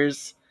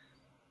advisors.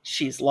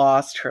 She's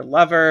lost her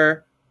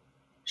lover.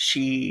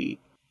 She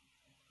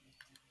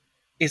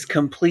is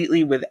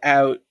completely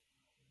without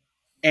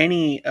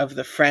any of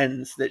the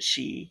friends that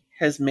she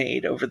has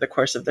made over the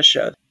course of the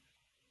show.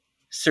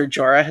 Ser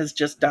Jorah has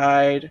just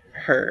died.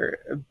 Her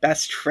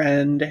best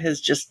friend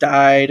has just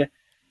died.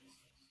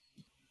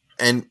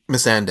 And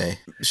Missandei.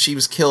 She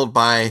was killed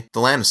by the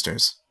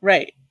Lannisters.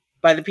 Right.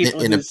 By the people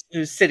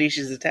whose city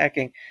she's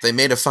attacking. They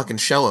made a fucking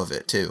show of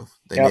it, too.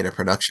 They made a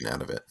production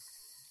out of it.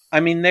 I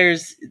mean,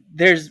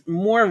 there's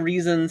more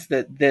reasons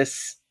that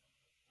this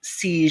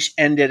siege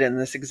ended in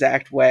this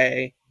exact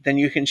way than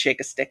you can shake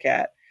a stick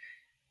at.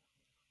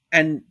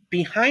 And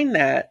behind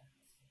that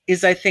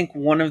is, I think,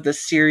 one of the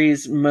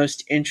series'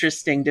 most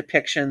interesting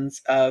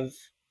depictions of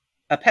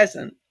a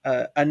peasant,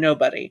 a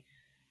nobody,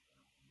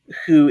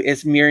 who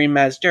is Mirri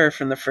Maz Duur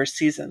from the first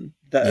season,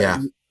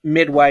 the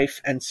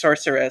midwife and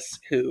sorceress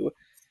who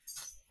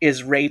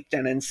is raped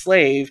and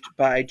enslaved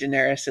by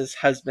Daenerys'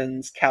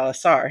 husband's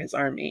Khalasar, his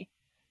army.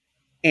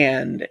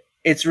 And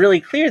it's really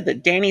clear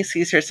that Dany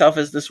sees herself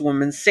as this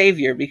woman's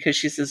savior because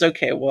she says,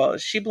 okay, well,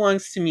 she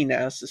belongs to me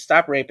now, so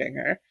stop raping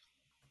her.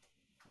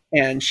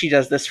 And she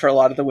does this for a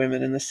lot of the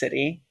women in the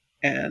city.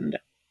 And,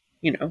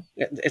 you know,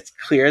 it's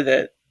clear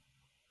that,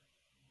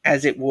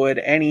 as it would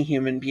any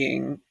human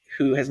being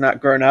who has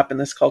not grown up in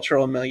this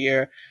cultural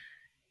milieu,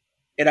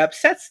 it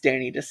upsets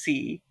Dany to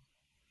see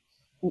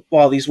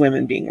all these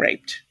women being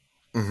raped.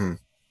 Mm-hmm.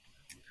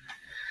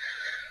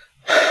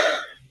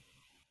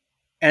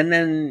 And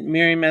then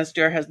Mirri Maz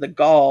Duur has the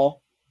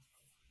gall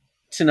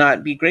to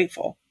not be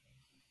grateful.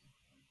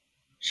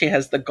 She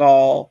has the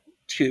gall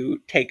to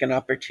take an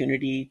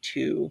opportunity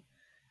to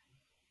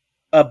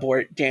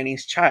abort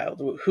Dany's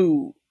child,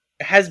 who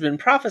has been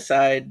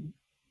prophesied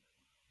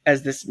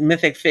as this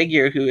mythic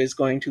figure who is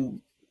going to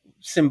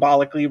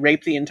symbolically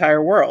rape the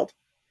entire world.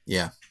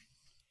 Yeah.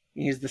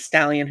 He's the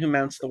stallion who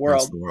mounts the world.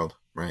 Mounts the world,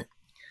 right.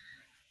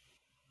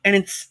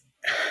 And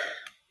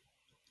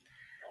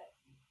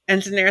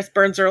Daenerys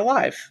burns her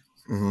alive.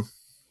 Mm-hmm.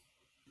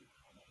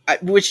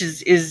 Which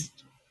is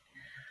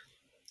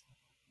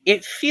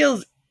it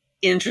feels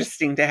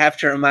interesting to have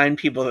to remind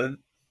people that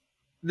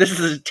this is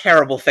a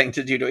terrible thing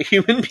to do to a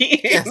human being.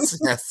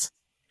 Yes.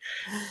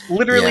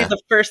 Literally,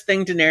 the first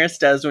thing Daenerys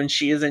does when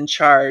she is in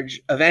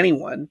charge of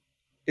anyone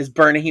is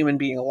burn a human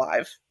being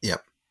alive.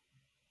 Yep.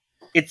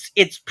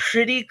 It's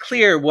pretty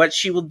clear what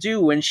she will do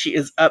when she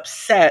is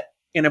upset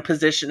in a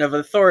position of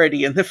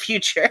authority in the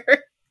future.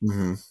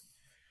 Mm-hmm.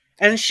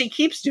 And she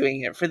keeps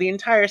doing it for the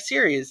entire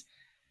series.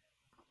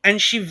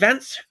 And she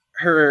vents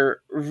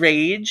her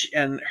rage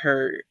and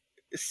her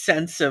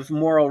sense of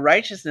moral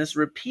righteousness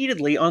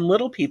repeatedly on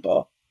little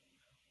people.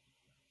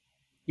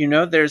 You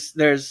know, there's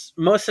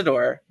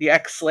Mosador, the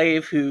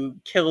ex-slave who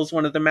kills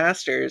one of the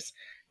masters,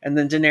 and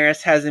then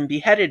Daenerys has him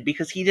beheaded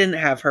because he didn't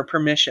have her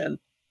permission.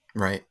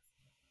 Right.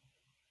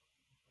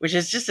 Which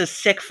is just a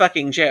sick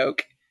fucking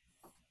joke.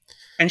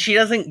 And she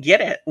doesn't get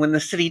it when the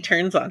city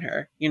turns on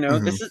her. You know,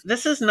 Mm-hmm.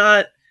 this is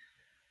not...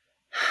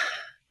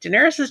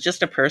 Daenerys is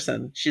just a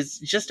person. She's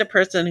just a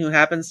person who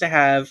happens to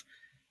have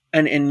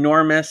an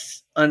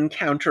enormous,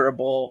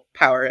 uncounterable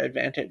power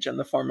advantage in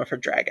the form of her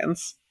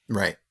dragons.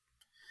 Right.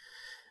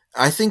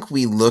 I think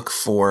we look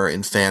for,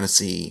 in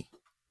fantasy,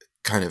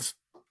 kind of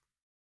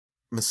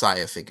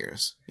messiah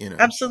figures, you know?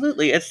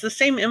 Absolutely. It's the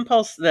same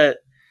impulse that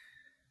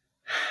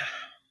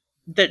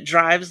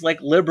drives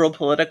like liberal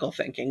political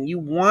thinking. You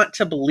want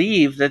to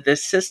believe that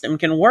this system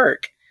can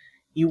work.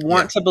 You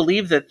want to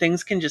believe that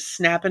things can just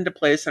snap into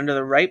place under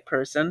the right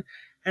person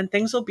and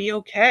things will be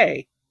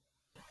okay.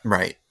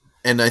 Right.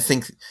 And I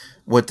think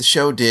what the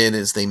show did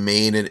is they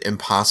made it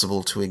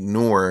impossible to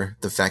ignore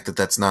the fact that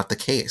that's not the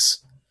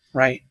case.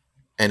 Right.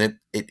 And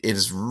it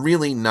is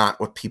really not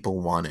what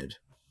people wanted.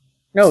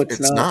 No,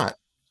 it's not.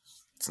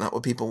 It's not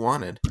what people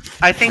wanted.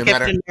 I think if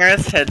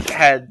Daenerys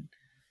had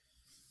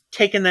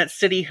taken that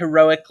city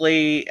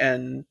heroically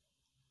and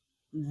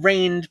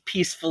reigned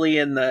peacefully,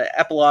 and the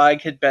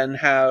epilogue had been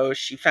how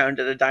she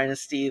founded a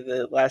dynasty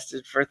that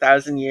lasted for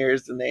 1,000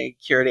 years and they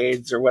cured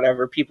AIDS or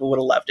whatever, people would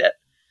have loved it.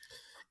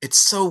 It's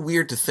so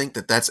weird to think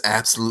that that's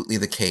absolutely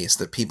the case,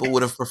 that people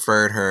would have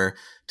preferred her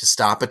to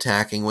stop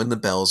attacking when the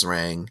bells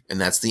rang,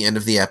 and that's the end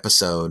of the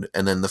episode,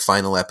 and then the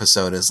final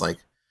episode is like,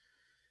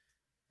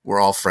 we're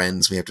all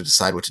friends, we have to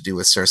decide what to do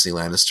with Cersei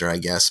Lannister, I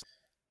guess.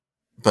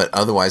 But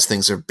otherwise,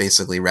 things are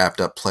basically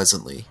wrapped up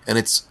pleasantly. And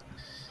it's...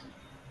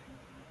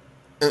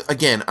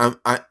 Again,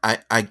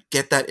 I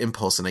get that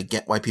impulse, and I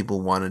get why people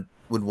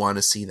would want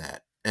to see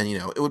that. And, you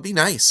know, it would be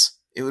nice.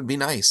 It would be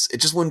nice. It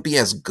just wouldn't be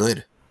as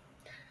good.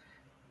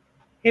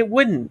 It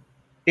wouldn't.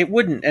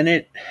 And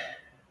it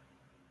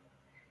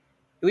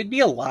would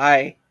be a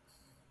lie.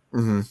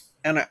 Mm-hmm.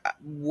 And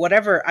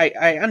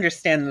I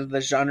understand that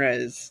the genre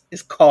is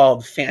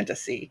called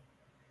fantasy,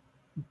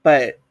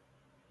 but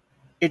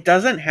it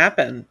doesn't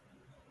happen.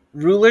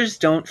 Rulers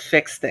don't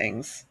fix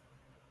things.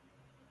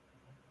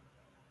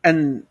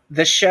 And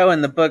the show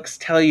and the books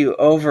tell you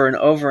over and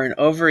over and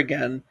over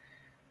again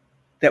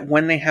that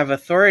when they have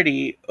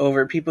authority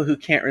over people who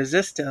can't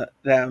resist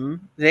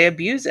them, they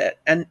abuse it.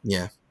 And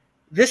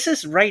this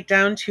is right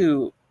down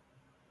to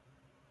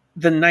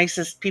the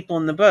nicest people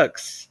in the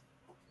books.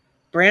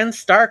 Bran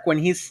Stark, when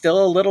he's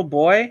still a little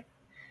boy,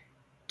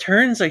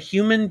 turns a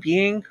human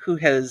being who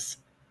has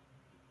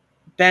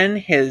been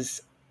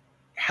his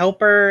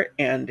helper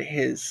and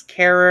his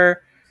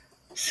carer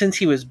since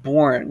he was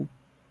born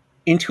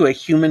into a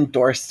human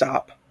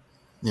doorstop.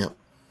 Yep.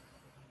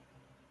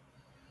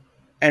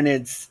 And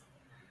it's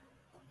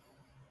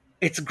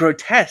it's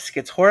grotesque.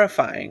 It's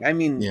horrifying. I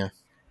mean, Yeah.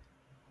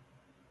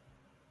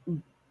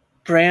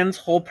 Bran's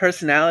whole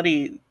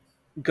personality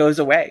goes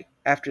away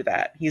after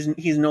that.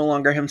 He's no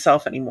longer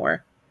himself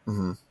anymore.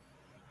 Mm-hmm.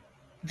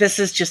 This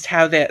is just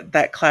how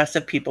that class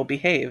of people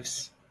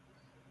behaves.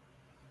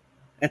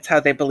 It's how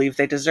they believe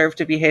they deserve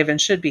to behave and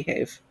should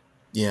behave.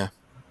 Yeah.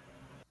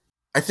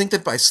 I think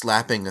that by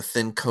slapping a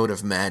thin coat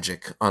of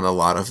magic on a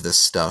lot of this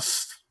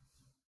stuff,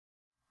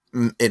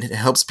 it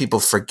helps people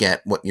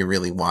forget what you're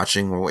really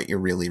watching or what you're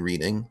really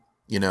reading,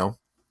 you know?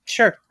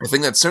 Sure. I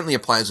think that certainly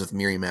applies with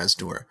Mirri Maz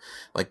Duur.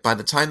 Like, by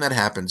the time that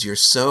happens, you're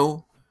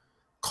so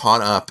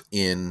caught up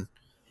in,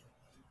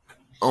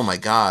 oh my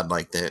god,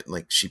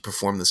 like she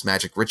performed this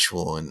magic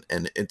ritual,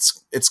 and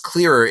it's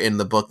clearer in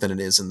the book than it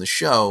is in the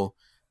show,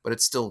 but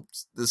it's still,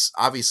 there's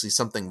obviously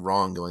something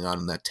wrong going on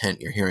in that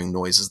tent. You're hearing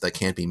noises that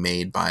can't be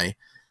made by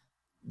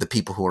the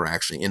people who are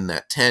actually in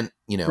that tent,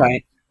 you know.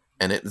 Right.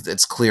 And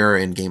it's clearer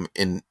in Game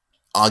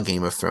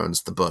of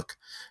Thrones, the book,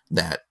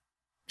 that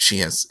she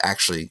has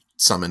actually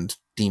summoned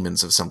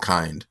demons of some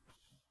kind,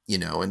 you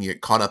know, and you're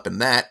caught up in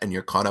that, and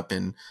you're caught up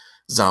in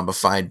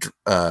zombified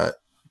Khal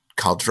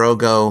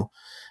Drogo,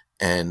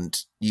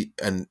 and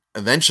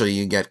eventually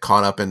you get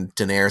caught up in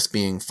Daenerys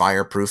being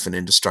fireproof and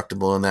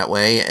indestructible in that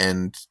way,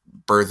 and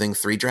birthing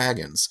 3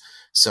 dragons.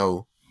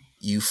 So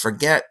you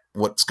forget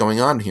what's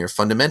going on here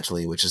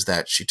fundamentally, which is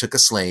that she took a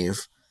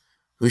slave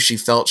who she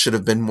felt should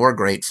have been more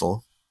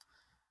grateful,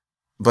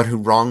 but who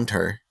wronged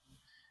her,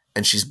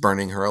 and she's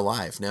burning her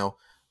alive. Now,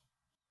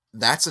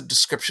 that's a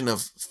description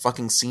of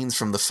fucking scenes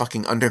from the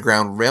fucking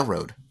Underground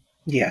Railroad.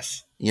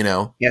 Yes. You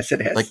know? Yes,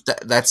 it is. Like,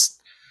 that's...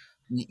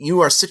 You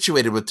are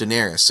situated with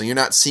Daenerys, so you're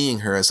not seeing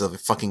her as a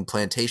fucking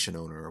plantation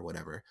owner or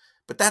whatever.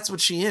 But that's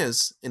what she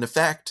is, in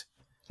effect.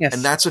 Yes.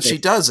 And that's what she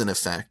does, in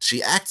effect.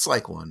 She acts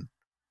like one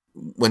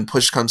when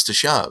push comes to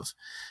shove.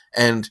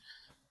 And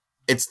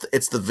it's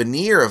the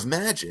veneer of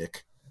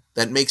magic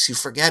that makes you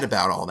forget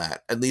about all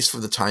that, at least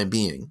for the time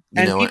being.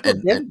 You know,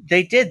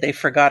 they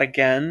forgot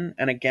again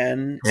and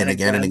again and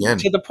again,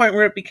 to the point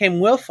where it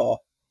became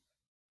willful.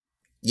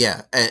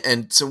 Yeah,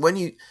 and so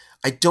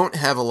I don't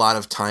have a lot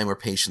of time or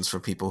patience for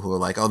people who are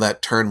like, oh,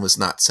 that turn was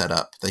not set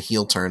up. The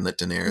heel turn that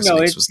Daenerys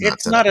makes was not set up.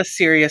 It's not a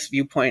serious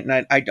viewpoint,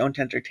 and I don't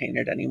entertain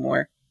it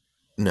anymore.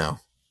 No.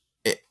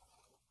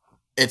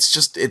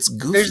 It's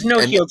goofy. There's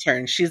no heel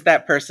turn. She's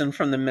that person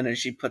from the minute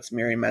she puts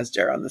Mirri Maz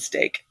Duur on the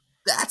stake.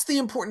 That's the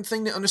important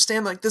thing to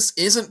understand. Like, this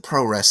isn't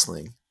pro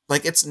wrestling.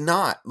 Like, it's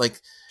not. Like,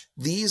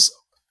 you're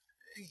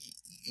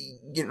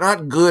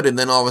not good and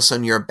then all of a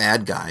sudden you're a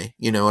bad guy.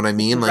 You know what I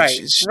mean? Like,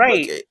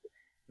 right. Like,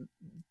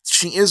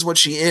 she is what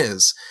she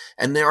is.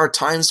 And there are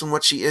times when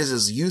what she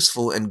is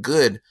useful and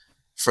good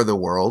for the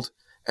world.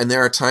 And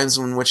there are times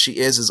when what she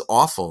is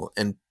awful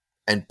and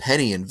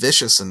petty and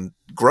vicious and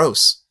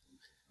gross.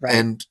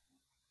 Right.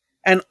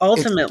 And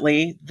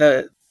ultimately,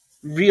 the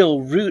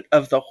real root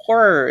of the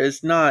horror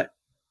is not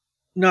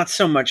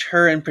so much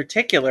her in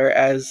particular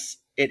as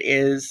it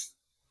is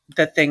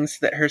the things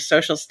that her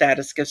social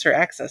status gives her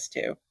access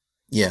to.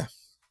 Yeah.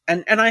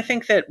 And I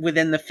think that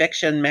within the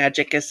fiction,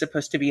 magic is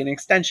supposed to be an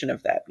extension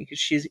of that, because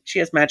she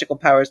has magical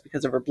powers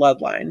because of her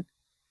bloodline.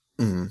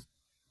 Mm-hmm.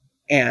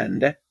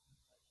 And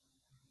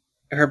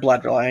her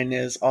bloodline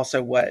is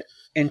also what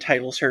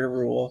entitles her to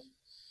rule.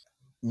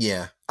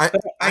 Yeah.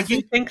 I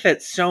do think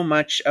that so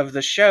much of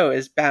the show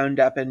is bound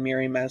up in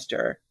Mirri Maz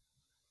Duur,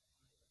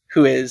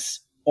 who is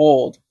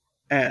old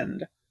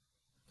and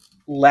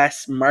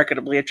less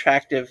marketably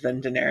attractive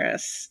than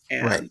Daenerys,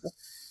 and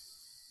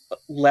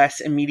less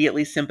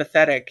immediately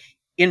sympathetic,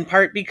 in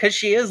part because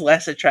she is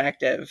less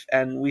attractive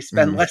and we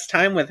spend less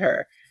time with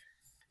her.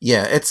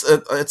 Yeah, it's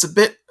a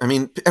bit, I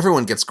mean,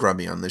 everyone gets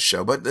grubby on this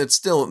show, but it's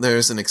still,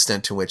 there's an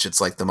extent to which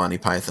it's like the Monty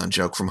Python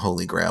joke from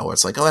Holy Grail, where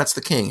it's like, oh, that's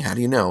the king. How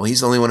do you know?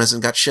 He's the only one who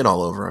hasn't got shit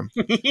all over him.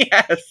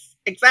 Yes,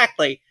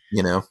 exactly.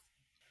 You know?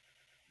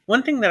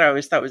 One thing that I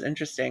always thought was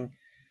interesting,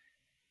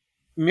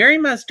 Mirri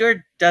Maz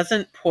Duur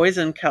doesn't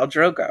poison Khal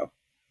Drogo.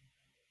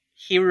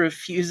 He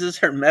refuses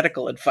her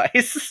medical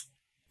advice.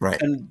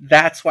 Right. And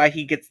that's why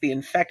he gets the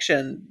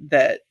infection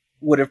that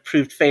would have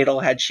proved fatal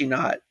had she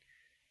not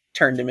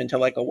turned him into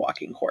like a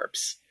walking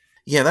corpse.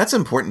 Yeah, that's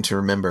important to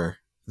remember,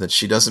 that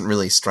she doesn't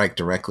really strike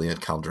directly at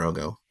Khal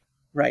Drogo.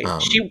 Right.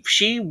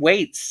 She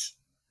waits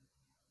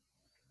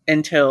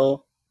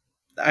until,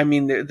 I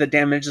mean, the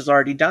damage is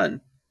already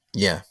done.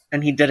 Yeah.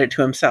 And he did it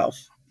to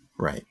himself.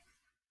 Right.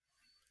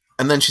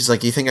 And then she's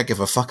like, you think I give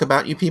a fuck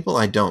about you people?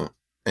 I don't.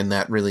 And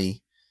that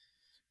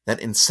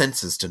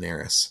incenses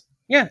Daenerys.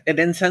 Yeah, it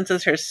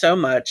incenses her so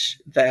much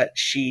that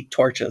she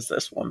torches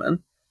this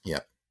woman. Yeah.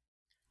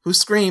 Who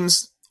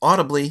screams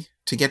audibly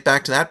to get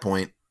back to that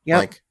point. Yeah.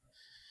 Like,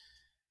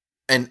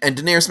 and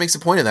Daenerys makes a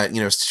point of that.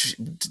 You know,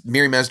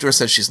 Mirri Maz Duur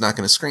says she's not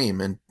going to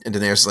scream, and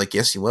Daenerys is like,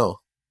 yes, you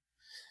will.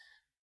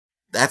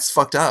 That's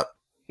fucked up.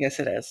 Yes,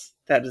 it is.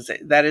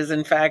 That is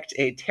in fact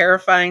a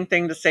terrifying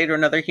thing to say to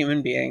another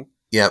human being.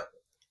 Yep.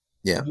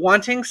 Yeah.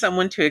 Wanting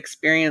someone to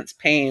experience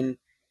pain,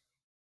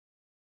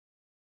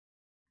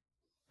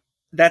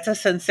 that's a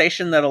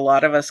sensation that a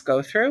lot of us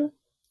go through.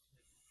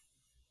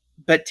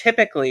 But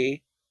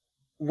typically,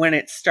 when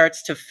it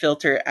starts to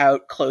filter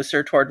out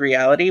closer toward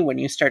reality, when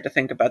you start to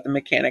think about the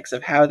mechanics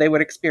of how they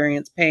would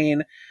experience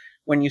pain,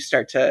 when you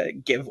start to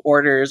give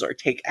orders or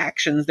take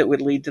actions that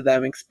would lead to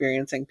them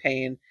experiencing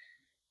pain,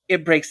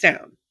 it breaks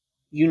down.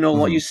 You know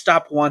what? You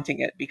stop wanting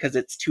it because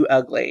it's too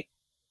ugly.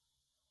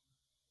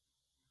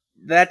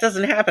 That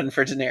doesn't happen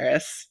for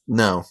Daenerys.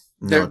 No,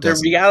 the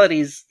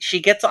realities, she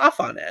gets off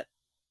on it.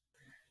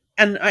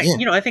 And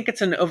I think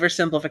it's an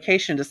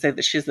oversimplification to say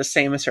that she's the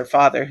same as her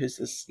father, who's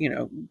this,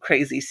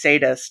 crazy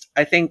sadist.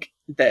 I think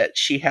that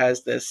she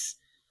has this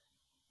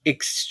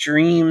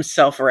extreme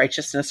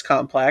self-righteousness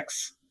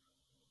complex,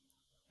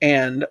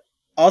 and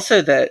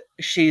also that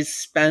she's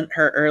spent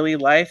her early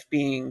life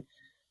being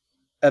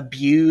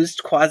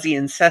abused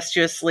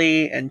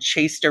quasi-incestuously and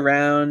chased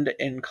around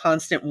in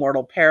constant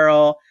mortal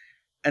peril.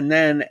 And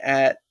then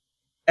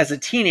as a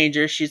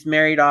teenager, she's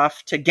married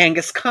off to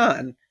Genghis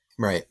Khan.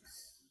 Right.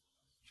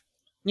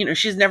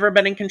 She's never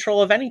been in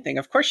control of anything.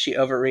 Of course she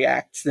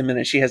overreacts the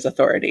minute she has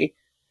authority.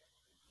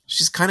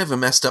 She's kind of a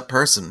messed up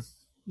person.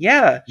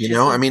 Yeah. She's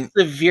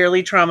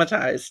severely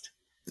traumatized.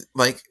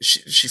 Like,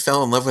 she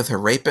fell in love with her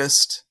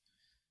rapist.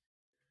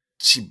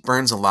 She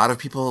burns a lot of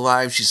people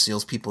alive. She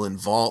seals people in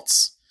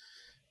vaults.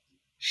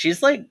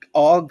 She's like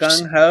all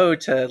gung-ho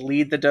to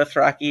lead the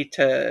Dothraki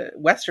to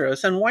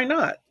Westeros, and why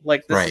not?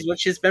 Like, this is what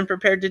she's been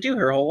prepared to do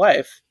her whole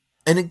life.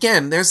 And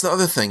again, there's the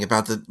other thing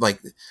about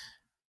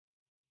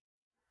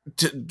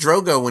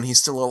Drogo, when he's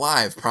still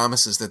alive,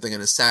 promises that they're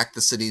going to sack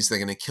the cities, they're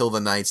going to kill the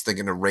knights, they're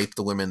going to rape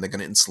the women, they're going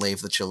to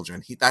enslave the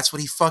children. That's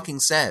what he fucking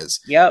says.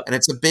 Yep. And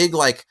it's a big,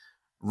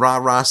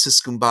 rah-rah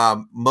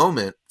siskumba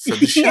moment for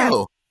the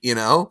show,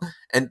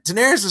 And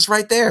Daenerys is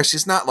right there.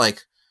 She's not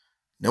like,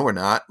 no, we're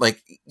not.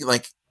 Like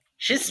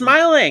she's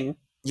smiling.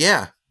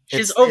 Yeah.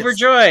 She's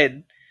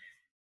overjoyed.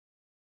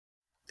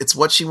 It's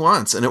what she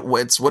wants, and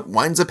it's what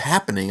winds up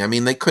happening. I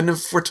mean, they couldn't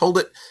have foretold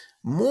it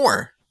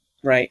more.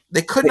 Right.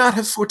 They could not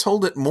have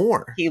foretold it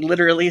more. He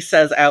literally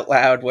says out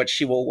loud what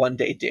she will one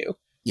day do.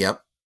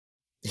 Yep.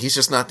 He's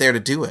just not there to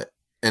do it.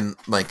 And,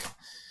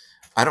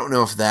 I don't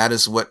know if that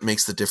is what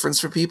makes the difference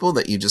for people,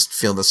 that you just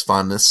feel this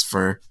fondness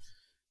for...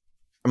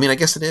 I mean, I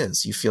guess it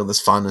is. You feel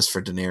this fondness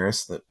for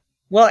Daenerys that...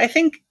 Well,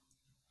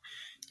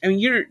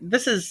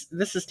 this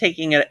is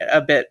taking it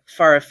a bit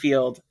far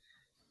afield,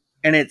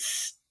 and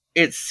it's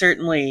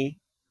certainly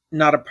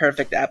not a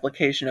perfect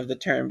application of the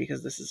term,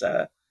 because this is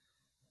a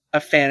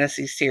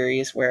fantasy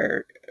series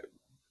where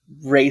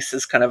race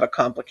is kind of a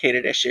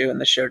complicated issue,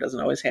 and the show doesn't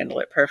always handle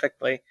it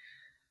perfectly.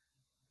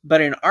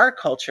 But in our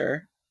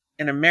culture,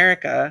 in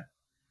America,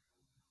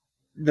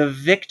 the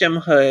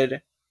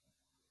victimhood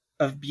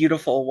of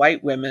beautiful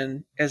white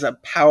women is a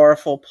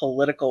powerful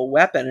political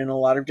weapon in a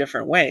lot of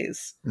different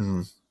ways.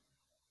 Mm.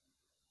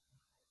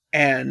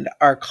 And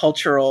our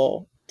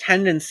cultural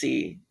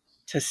tendency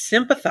to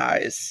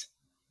sympathize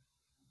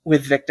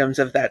with victims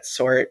of that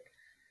sort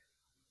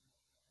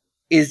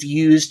is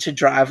used to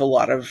drive a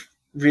lot of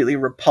really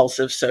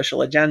repulsive social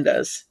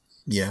agendas.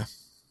 Yeah.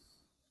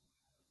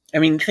 I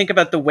mean, think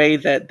about the way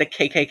that the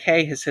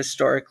KKK has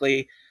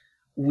historically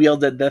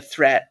wielded the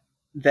threat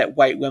that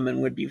white women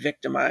would be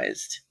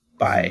victimized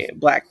by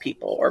black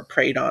people or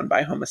preyed on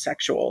by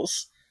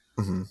homosexuals.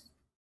 Mm-hmm.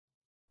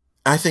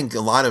 I think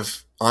a lot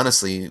of,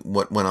 honestly,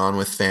 what went on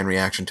with fan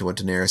reaction to what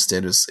Daenerys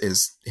did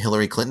is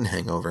Hillary Clinton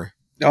hangover.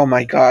 Oh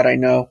my God, I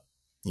know.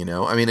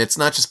 I mean, it's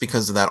not just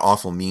because of that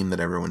awful meme that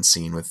everyone's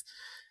seen with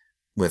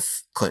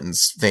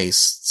Clinton's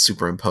face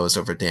superimposed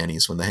over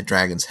Dany's when the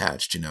dragons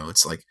hatched.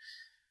 It's like,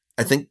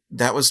 I think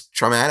that was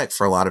traumatic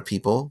for a lot of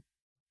people,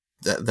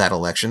 that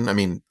election. I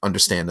mean,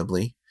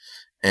 understandably.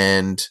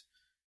 And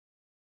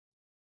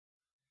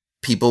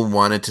people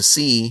wanted to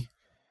see,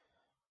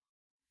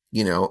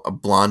 a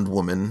blonde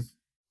woman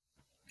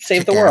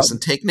save the world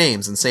and take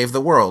names and save the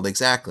world.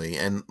 Exactly.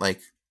 And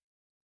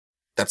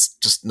that's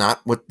just not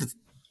what the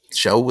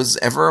show was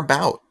ever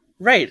about.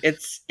 Right.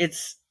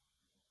 It's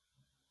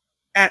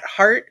at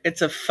heart,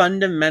 it's a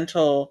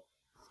fundamental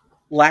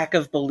lack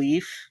of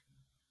belief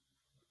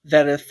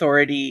that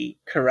authority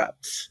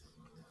corrupts.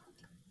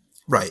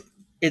 Right.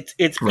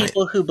 It's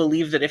people who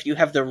believe that if you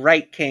have the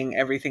right king,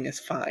 everything is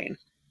fine.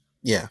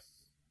 Yeah.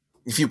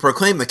 If you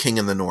proclaim the king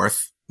in the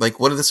north,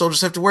 what do the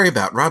soldiers have to worry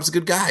about? Rob's a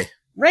good guy.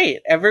 Right.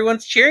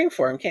 Everyone's cheering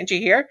for him. Can't you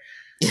hear?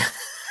 Yeah.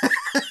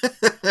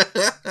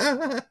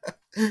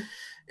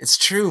 It's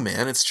true,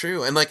 man. It's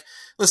true. And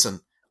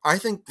listen, I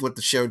think what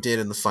the show did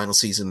in the final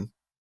season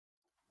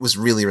was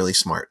really, really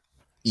smart.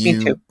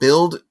 You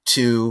build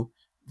to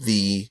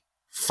the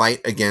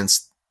fight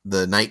against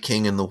the Night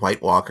King and the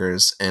White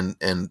Walkers and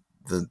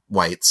the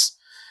Whites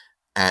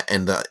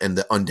and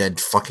the undead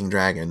fucking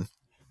dragon.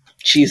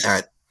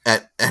 Jesus.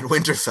 At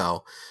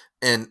Winterfell.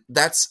 And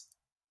that's,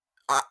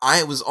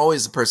 I was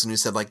always the person who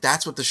said,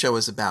 that's what the show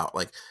is about.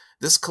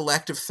 This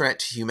collective threat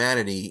to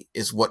humanity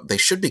is what they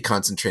should be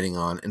concentrating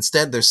on.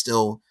 Instead, they're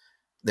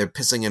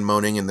pissing and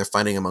moaning, and they're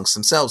fighting amongst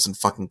themselves and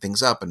fucking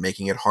things up and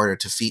making it harder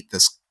to defeat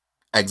this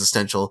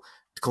existential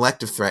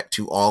collective threat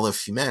to all of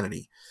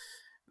humanity.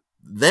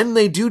 Then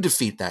they do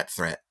defeat that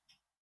threat.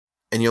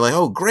 And you're like,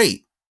 oh,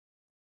 great.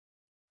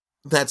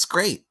 That's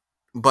great.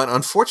 But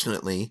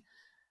unfortunately,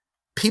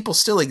 people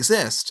still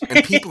exist,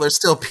 and people are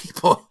still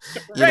people,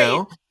 you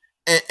know?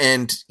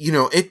 And you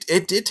know,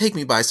 it did take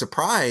me by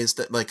surprise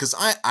that, like, because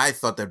I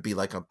thought there'd be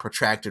like a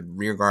protracted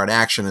rearguard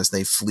action as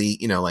they flee,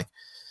 you know, like,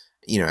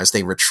 you know, as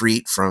they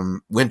retreat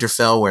from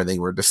Winterfell where they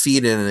were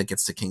defeated, and it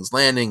gets to King's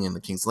Landing, and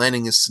the King's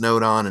Landing is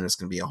snowed on, and it's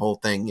going to be a whole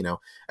thing, you know,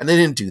 and they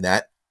didn't do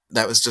that.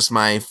 That was just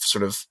my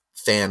sort of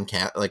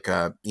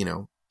you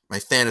know, my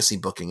fantasy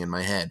booking in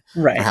my head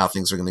for how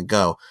things are going to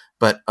go.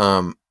 But,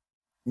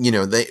 you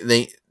know,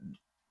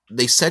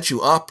 they set you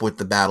up with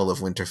the Battle of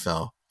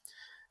Winterfell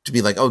to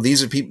be like, oh,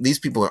 these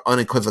people are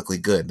unequivocally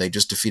good. They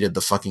just defeated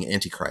the fucking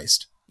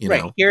Antichrist. You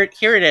know? Here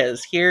it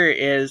is. Here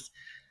is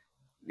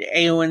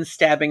Eowyn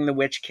stabbing the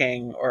Witch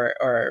King,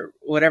 or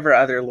whatever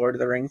other Lord of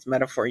the Rings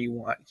metaphor you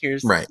want.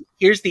 Here's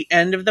the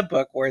end of the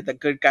book where the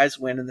good guys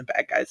win and the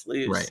bad guys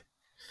lose. Right.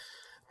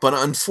 But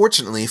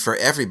unfortunately for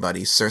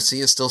everybody,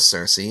 Cersei is still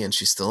Cersei, and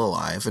she's still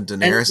alive, and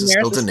Daenerys is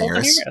still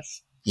Daenerys.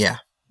 Yeah.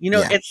 You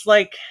know, it's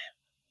like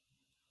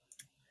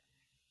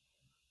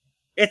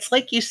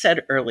you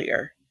said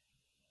earlier.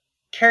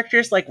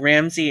 Characters like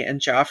Ramsay and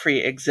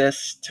Joffrey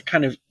exist to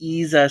kind of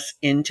ease us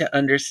into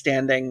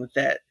understanding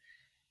that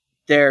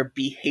their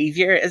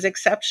behavior is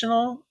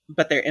exceptional,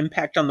 but their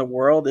impact on the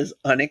world is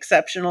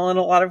unexceptional in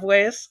a lot of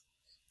ways.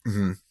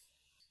 Mm-hmm.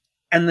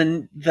 And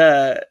then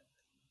the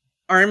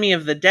Army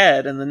of the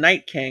Dead and the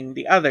Night King,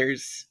 the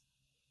others,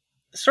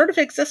 sort of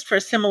exist for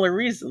a similar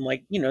reason.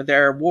 Like, you know,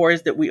 there are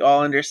wars that we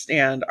all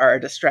understand are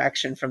a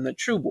distraction from the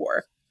true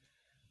war,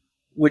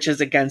 which is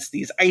against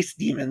these ice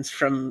demons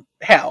from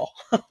hell.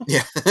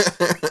 Yeah.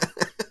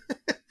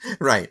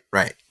 Right.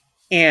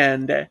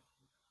 And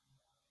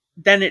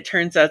then it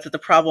turns out that the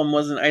problem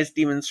wasn't ice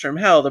demons from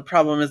hell. The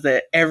problem is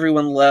that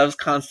everyone loves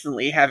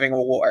constantly having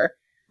a war.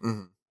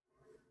 Mm-hmm.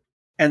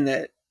 And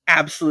that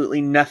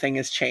absolutely nothing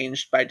is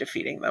changed by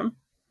defeating them.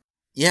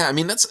 Yeah, I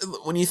mean, that's,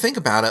 when you think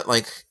about it,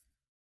 like,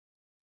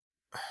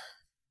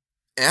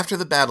 after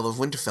the Battle of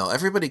Winterfell,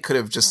 everybody could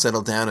have just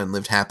settled down and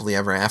lived happily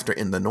ever after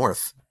in the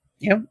North.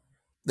 Yep.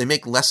 They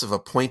make less of a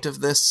point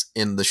of this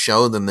in the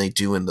show than they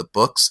do in the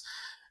books.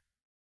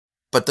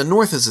 But the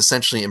North is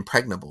essentially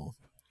impregnable.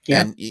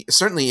 Yeah. And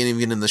certainly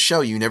even in the show,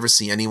 you never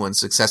see anyone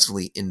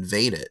successfully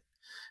invade it.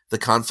 The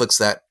conflicts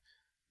that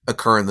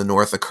occur in the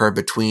North occur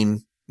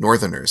between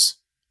Northerners.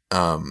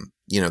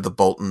 You know, the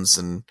Boltons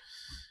and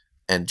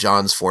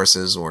Jon's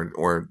forces,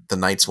 or the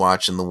Night's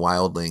Watch and the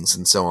Wildlings,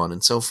 and so on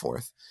and so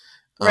forth.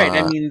 Right.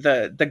 I mean,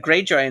 the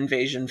Greyjoy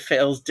invasion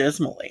fails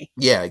dismally.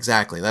 Yeah,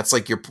 exactly. That's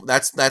like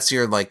that's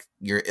your like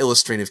your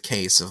illustrative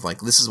case of like,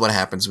 this is what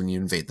happens when you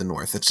invade the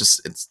North.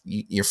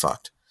 You're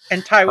fucked.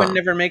 And Tywin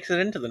never makes it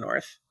into the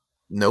North.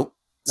 Nope.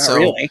 Not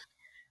really.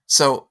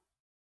 So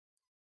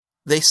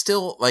they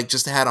still like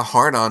just had a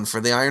hard on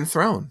for the Iron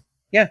Throne.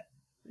 Yeah.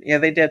 Yeah,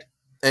 they did.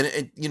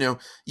 And you know,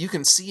 you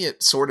can see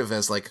it sort of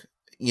as like,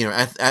 you know,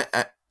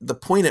 at the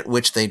point at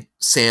which they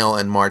sail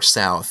and march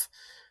south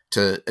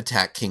to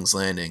attack King's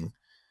Landing.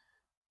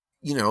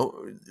 You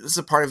know, there's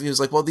a part of you who's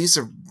like, well, these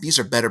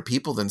are better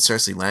people than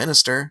Cersei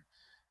Lannister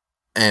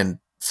and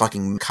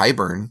fucking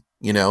Qyburn,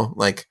 you know,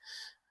 like,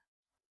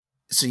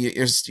 so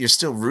you're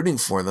still rooting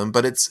for them,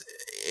 but it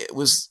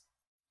was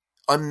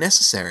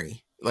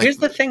unnecessary. Like, here's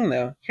the thing,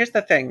 though. Here's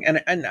the thing,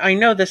 and I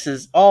know this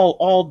is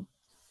all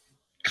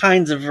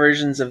kinds of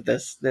versions of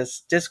this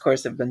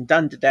discourse have been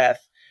done to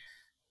death.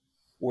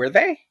 Were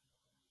they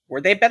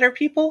better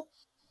people?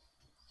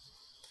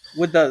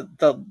 Would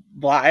the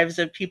lives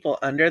of people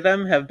under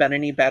them have been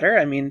any better?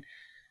 I mean,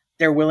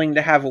 they're willing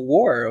to have a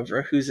war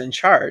over who's in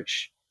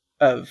charge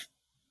of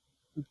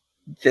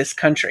this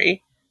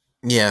country.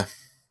 Yeah,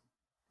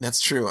 that's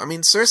true. I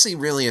mean, Cersei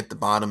really at the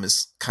bottom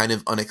is kind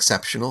of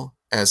unexceptional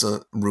as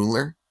a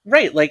ruler.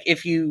 Right, like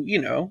if you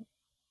know,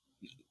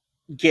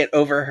 get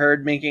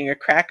overheard making a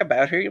crack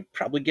about her, you'll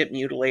probably get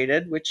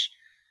mutilated, which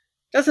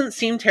doesn't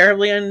seem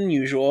terribly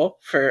unusual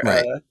for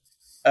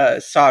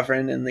a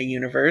sovereign in the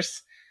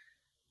universe.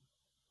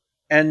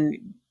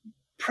 And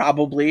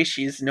probably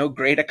she's no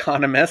great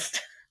economist.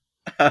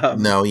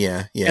 No,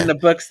 yeah. In the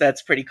books,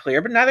 that's pretty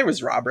clear, but neither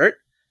was Robert.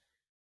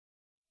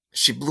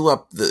 She blew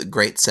up the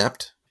Great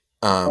Sept.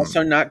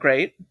 Also not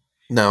great.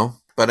 No,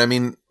 but I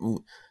mean...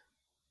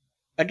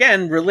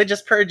 Again,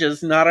 religious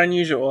purges, not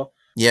unusual.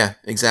 Yeah,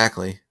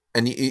 exactly.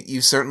 And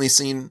you've certainly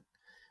seen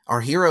our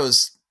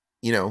heroes,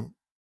 you know,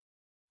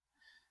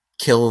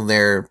 kill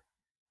their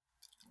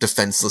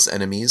defenseless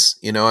enemies.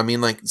 You know, I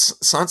mean, like,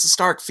 Sansa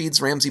Stark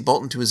feeds Ramsay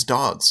Bolton to his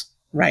dogs.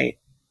 Right.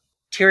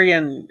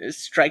 Tyrion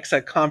strikes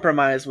a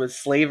compromise with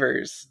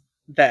slavers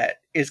that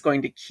is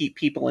going to keep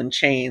people in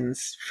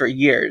chains for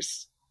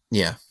years.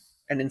 Yeah.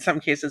 And in some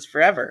cases,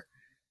 forever.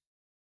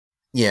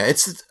 Yeah,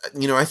 it's,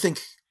 you know, I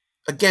think,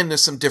 again,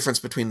 there's some difference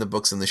between the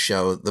books and the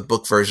show. The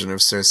book version of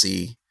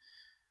Cersei...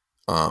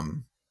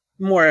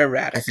 more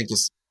erratic. I think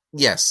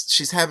yes,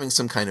 she's having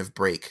some kind of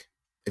break,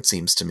 it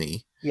seems to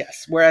me.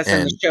 Yes, whereas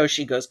in the show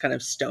she goes kind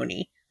of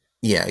stony.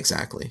 Yeah,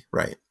 exactly.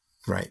 Right.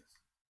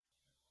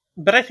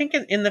 But I think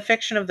in the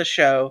fiction of the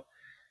show,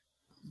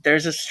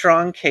 there's a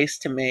strong case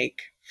to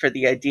make for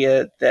the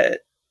idea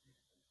that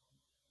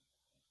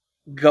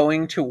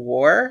going to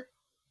war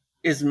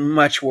is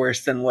much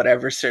worse than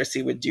whatever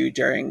Cersei would do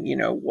during,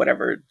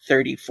 whatever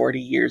 30, 40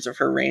 years of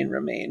her reign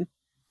remain.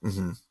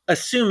 Mm-hmm.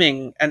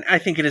 Assuming, and I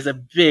think it is a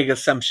big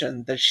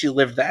assumption, that she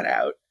lived that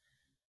out.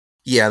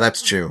 Yeah,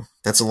 that's true.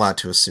 That's a lot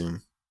to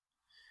assume.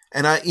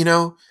 And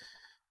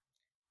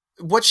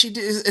what she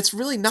did, it's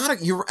really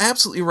not, you're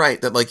absolutely right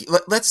that, like,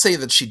 let's say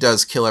that she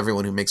does kill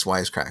everyone who makes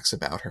wisecracks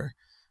about her.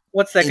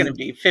 What's that going to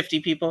be? 50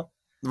 people?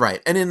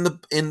 Right. And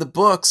in the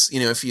books,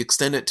 if you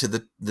extend it to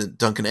the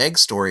Duncan Egg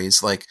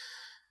stories, like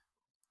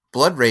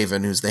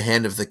Bloodraven, who's the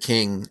hand of the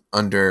king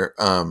under,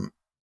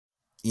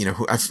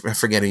 who I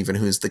forget even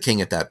who's the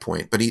king at that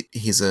point, but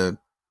he's a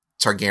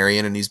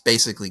Targaryen and he's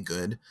basically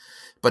good,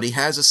 but he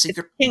has a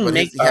secret. It's King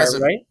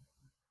Maekar, right?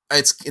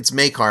 It's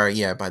Maekar,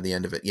 yeah. By the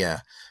end of it, yeah.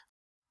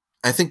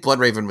 I think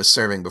Bloodraven was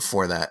serving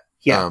before that,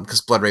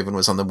 because Bloodraven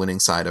was on the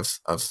winning side of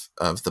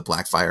the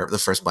Blackfire, the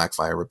first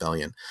Blackfire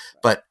rebellion,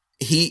 but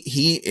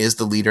he is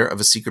the leader of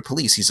a secret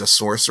police. He's a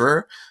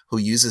sorcerer who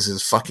uses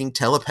his fucking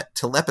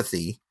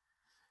telepathy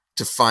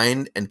to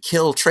find and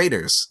kill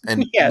traitors,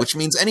 and which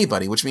means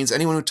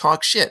anyone who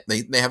talks shit.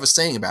 They have a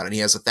saying about it. He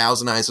has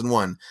 1,000 eyes in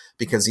one,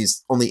 because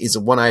he's a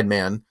one-eyed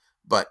man,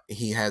 but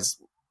he has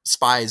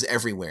spies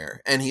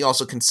everywhere, and he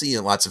also can see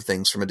lots of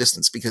things from a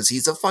distance because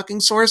he's a fucking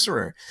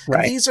sorcerer.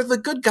 Right. And these are the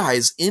good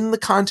guys in the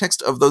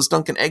context of those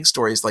Duncan Egg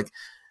stories. Like,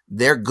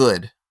 they're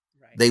good.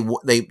 Right.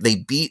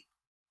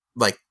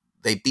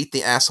 They beat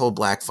the asshole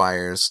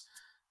Blackfires,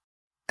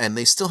 and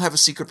they still have a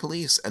secret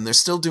police, and they're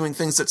still doing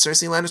things that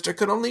Cersei Lannister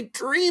could only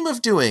dream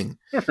of doing.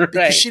 Right.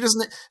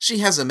 Because she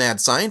has a mad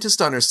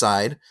scientist on her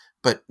side,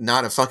 but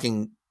not a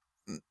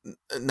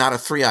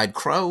three-eyed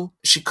crow.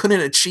 She couldn't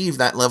achieve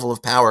that level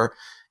of power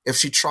if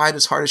she tried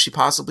as hard as she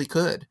possibly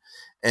could.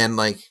 And,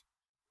 like,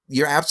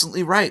 you're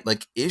absolutely right.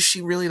 Like, is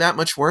she really that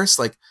much worse?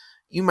 Like,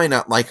 you might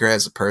not like her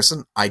as a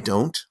person. I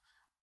don't.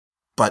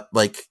 But,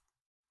 like,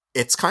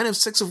 it's kind of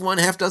 6 of one,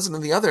 half dozen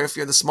of the other if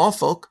you're the small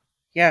folk.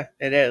 Yeah,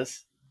 it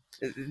is.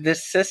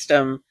 This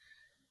system,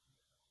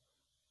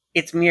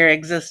 its mere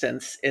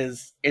existence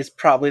is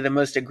probably the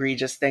most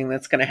egregious thing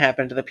that's going to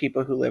happen to the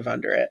people who live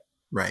under it.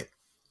 Right.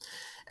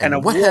 And a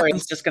war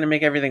is just going to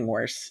make everything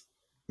worse.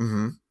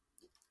 Mm-hmm.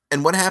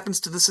 And what happens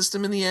to the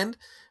system in the end?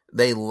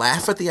 They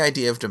laugh at the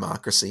idea of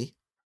democracy.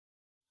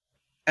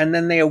 And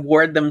then they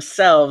award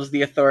themselves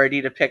the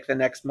authority to pick the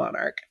next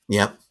monarch.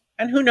 Yep.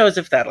 And who knows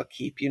if that'll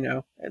keep,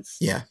 Yeah.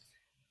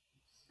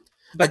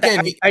 But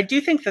again, I do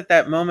think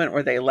that moment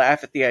where they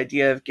laugh at the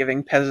idea of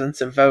giving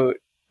peasants a vote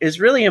is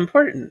really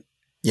important.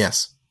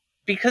 Yes.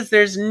 Because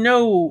there's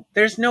no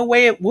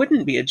way it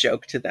wouldn't be a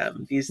joke to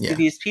them.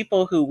 These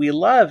people who we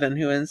love and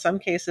who in some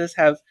cases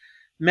have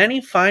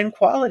many fine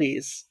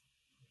qualities.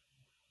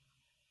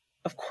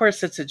 Of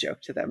course it's a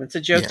joke to them. It's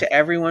a joke to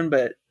everyone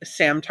but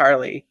Sam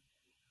Tarly,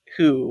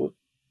 who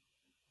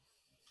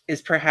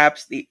is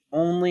perhaps the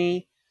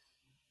only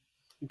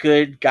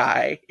good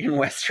guy in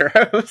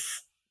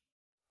Westeros.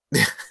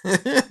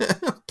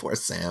 Poor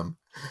Sam.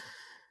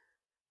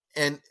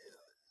 And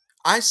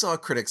I saw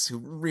critics who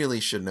really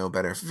should know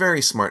better,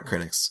 very smart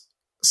critics,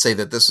 say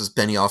that this was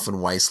Benioff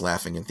and Weiss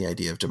laughing at the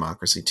idea of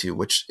democracy too,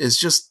 which is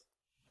just...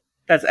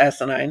 That's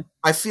asinine.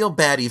 I feel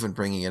bad even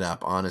bringing it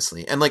up,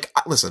 honestly. And, like,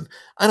 listen,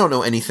 I don't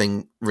know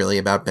anything really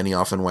about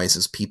Benioff and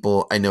Weiss's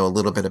people. I know a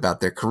little bit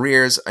about their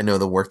careers. I know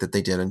the work that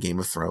they did on Game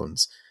of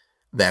Thrones.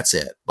 That's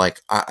it.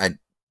 Like, I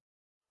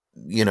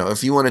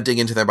if you want to dig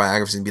into their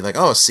biographies and be like,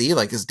 oh, see,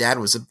 like, his dad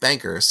was a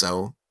banker,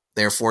 so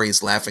therefore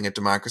he's laughing at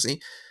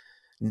democracy,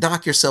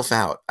 knock yourself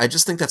out. I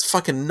just think that's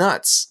fucking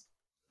nuts.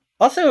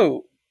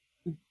 Also,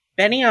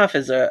 Benioff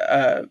is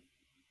a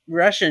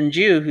Russian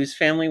Jew whose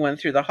family went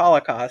through the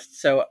Holocaust,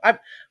 so I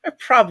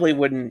probably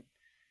wouldn't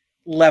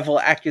level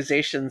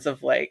accusations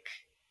of, like,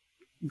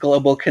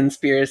 global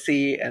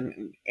conspiracy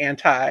and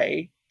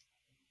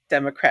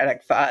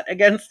anti-democratic thought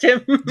against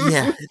him.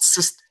 Yeah, it's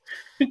just...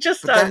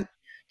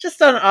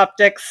 just on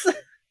optics.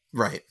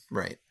 Right.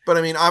 But,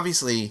 I mean,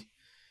 obviously...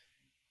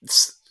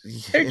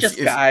 They're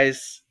just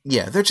guys.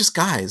 Yeah, they're just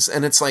guys.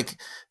 And it's like,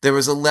 there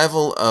was a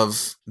level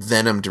of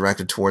venom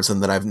directed towards them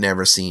that I've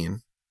never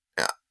seen,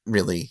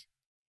 really.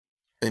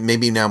 And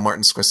maybe now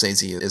Martin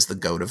Scorsese is the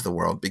GOAT of the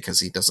world because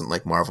he doesn't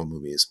like Marvel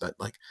movies, but,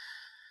 like,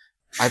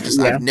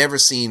 I've never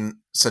seen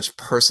such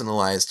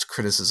personalized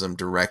criticism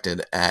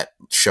directed at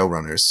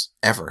showrunners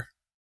ever.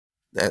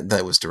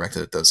 That was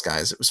directed at those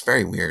guys. It was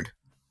very weird.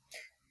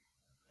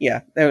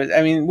 Yeah,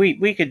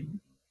 we could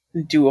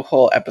do a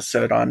whole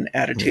episode on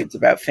attitudes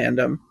about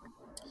fandom.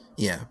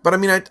 Yeah, but I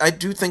mean, I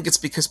do think it's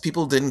because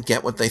people didn't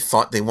get what they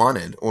thought they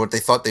wanted or what they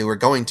thought they were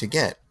going to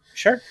get.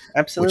 Sure,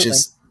 absolutely. Which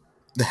is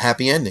the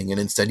happy ending, and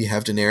instead you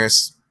have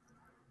Daenerys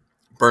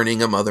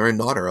burning a mother and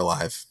daughter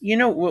alive.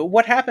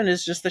 What happened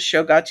is just the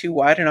show got too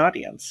wide an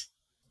audience.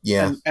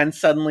 Yeah. And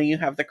suddenly you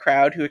have the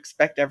crowd who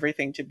expect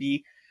everything to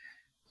be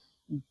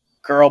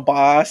girl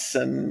boss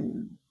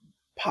and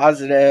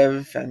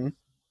positive and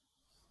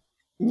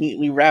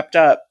neatly wrapped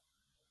up.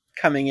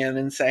 coming in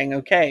and saying,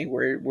 okay,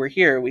 we're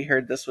here. We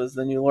heard this was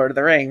the new Lord of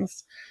the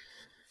Rings.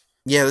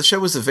 Yeah, the show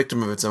was a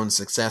victim of its own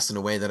success in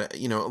a way that,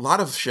 a lot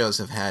of shows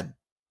have had,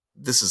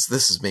 this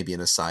is maybe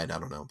an aside, I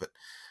don't know, but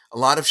a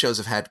lot of shows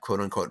have had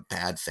quote-unquote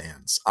bad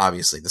fans.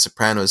 Obviously, The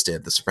Sopranos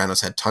did. The Sopranos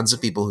had tons of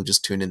people who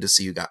just tuned in to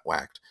see who got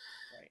whacked.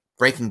 Right.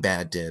 Breaking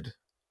Bad did.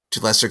 To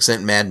a lesser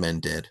extent, Mad Men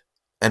did.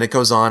 And it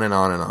goes on and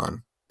on and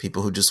on.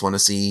 People who just want to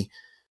see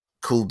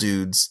cool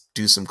dudes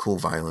do some cool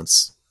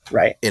violence.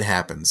 Right. It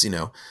happens,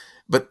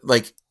 But,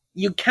 like...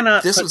 You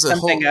cannot this put was a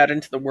something whole... out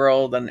into the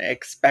world and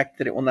expect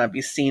that it will not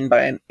be seen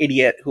by an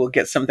idiot who will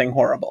get something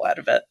horrible out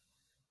of it.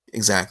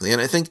 Exactly. And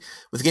I think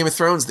with Game of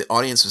Thrones, the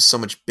audience was so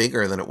much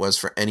bigger than it was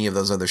for any of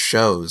those other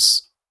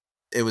shows.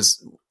 It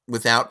was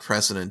without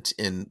precedent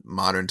in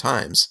modern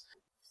times.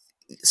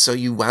 So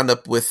you wound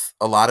up with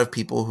a lot of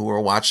people who were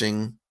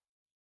watching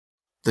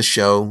the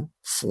show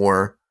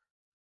for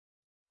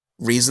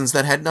reasons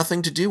that had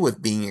nothing to do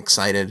with being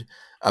excited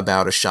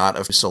about a shot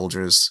of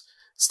soldiers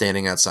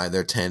standing outside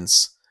their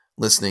tents,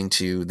 listening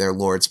to their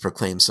lords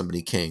proclaim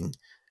somebody king,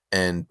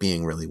 and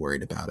being really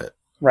worried about it.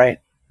 Right.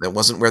 That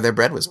wasn't where their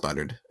bread was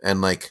buttered.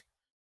 And, like,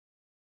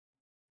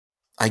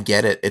 I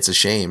get it. It's a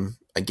shame.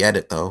 I get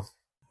it, though.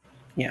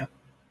 Yeah.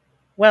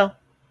 Well,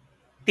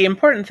 the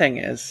important thing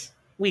is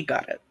we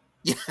got it.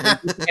 Yeah.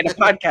 We made a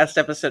podcast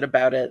episode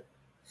about it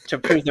to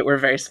prove that we're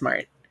very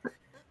smart.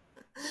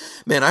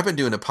 Man, I've been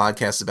doing a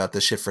podcast about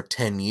this shit for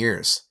 10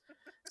 years.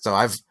 So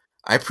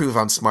I prove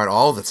I'm smart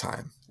all the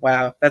time.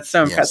 Wow. That's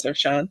so impressive,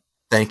 Sean.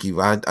 Thank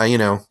you. I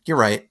you're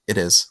right. It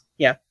is.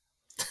 Yeah.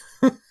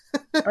 All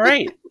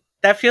right.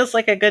 That feels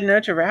like a good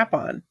note to wrap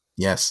on.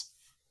 Yes.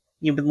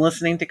 You've been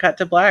listening to Cut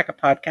to Black, a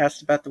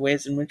podcast about the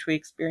ways in which we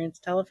experience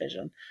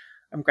television.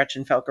 I'm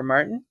Gretchen Felker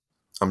Martin.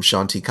 I'm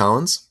Sean T.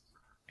 Collins.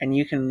 And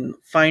you can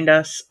find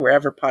us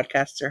wherever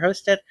podcasts are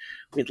hosted.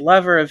 We'd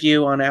love a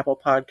review on Apple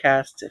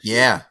Podcasts if you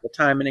have the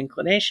time and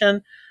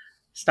inclination.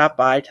 Stop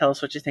by, tell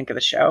us what you think of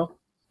the show.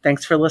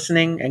 Thanks for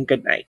listening, and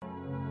good night.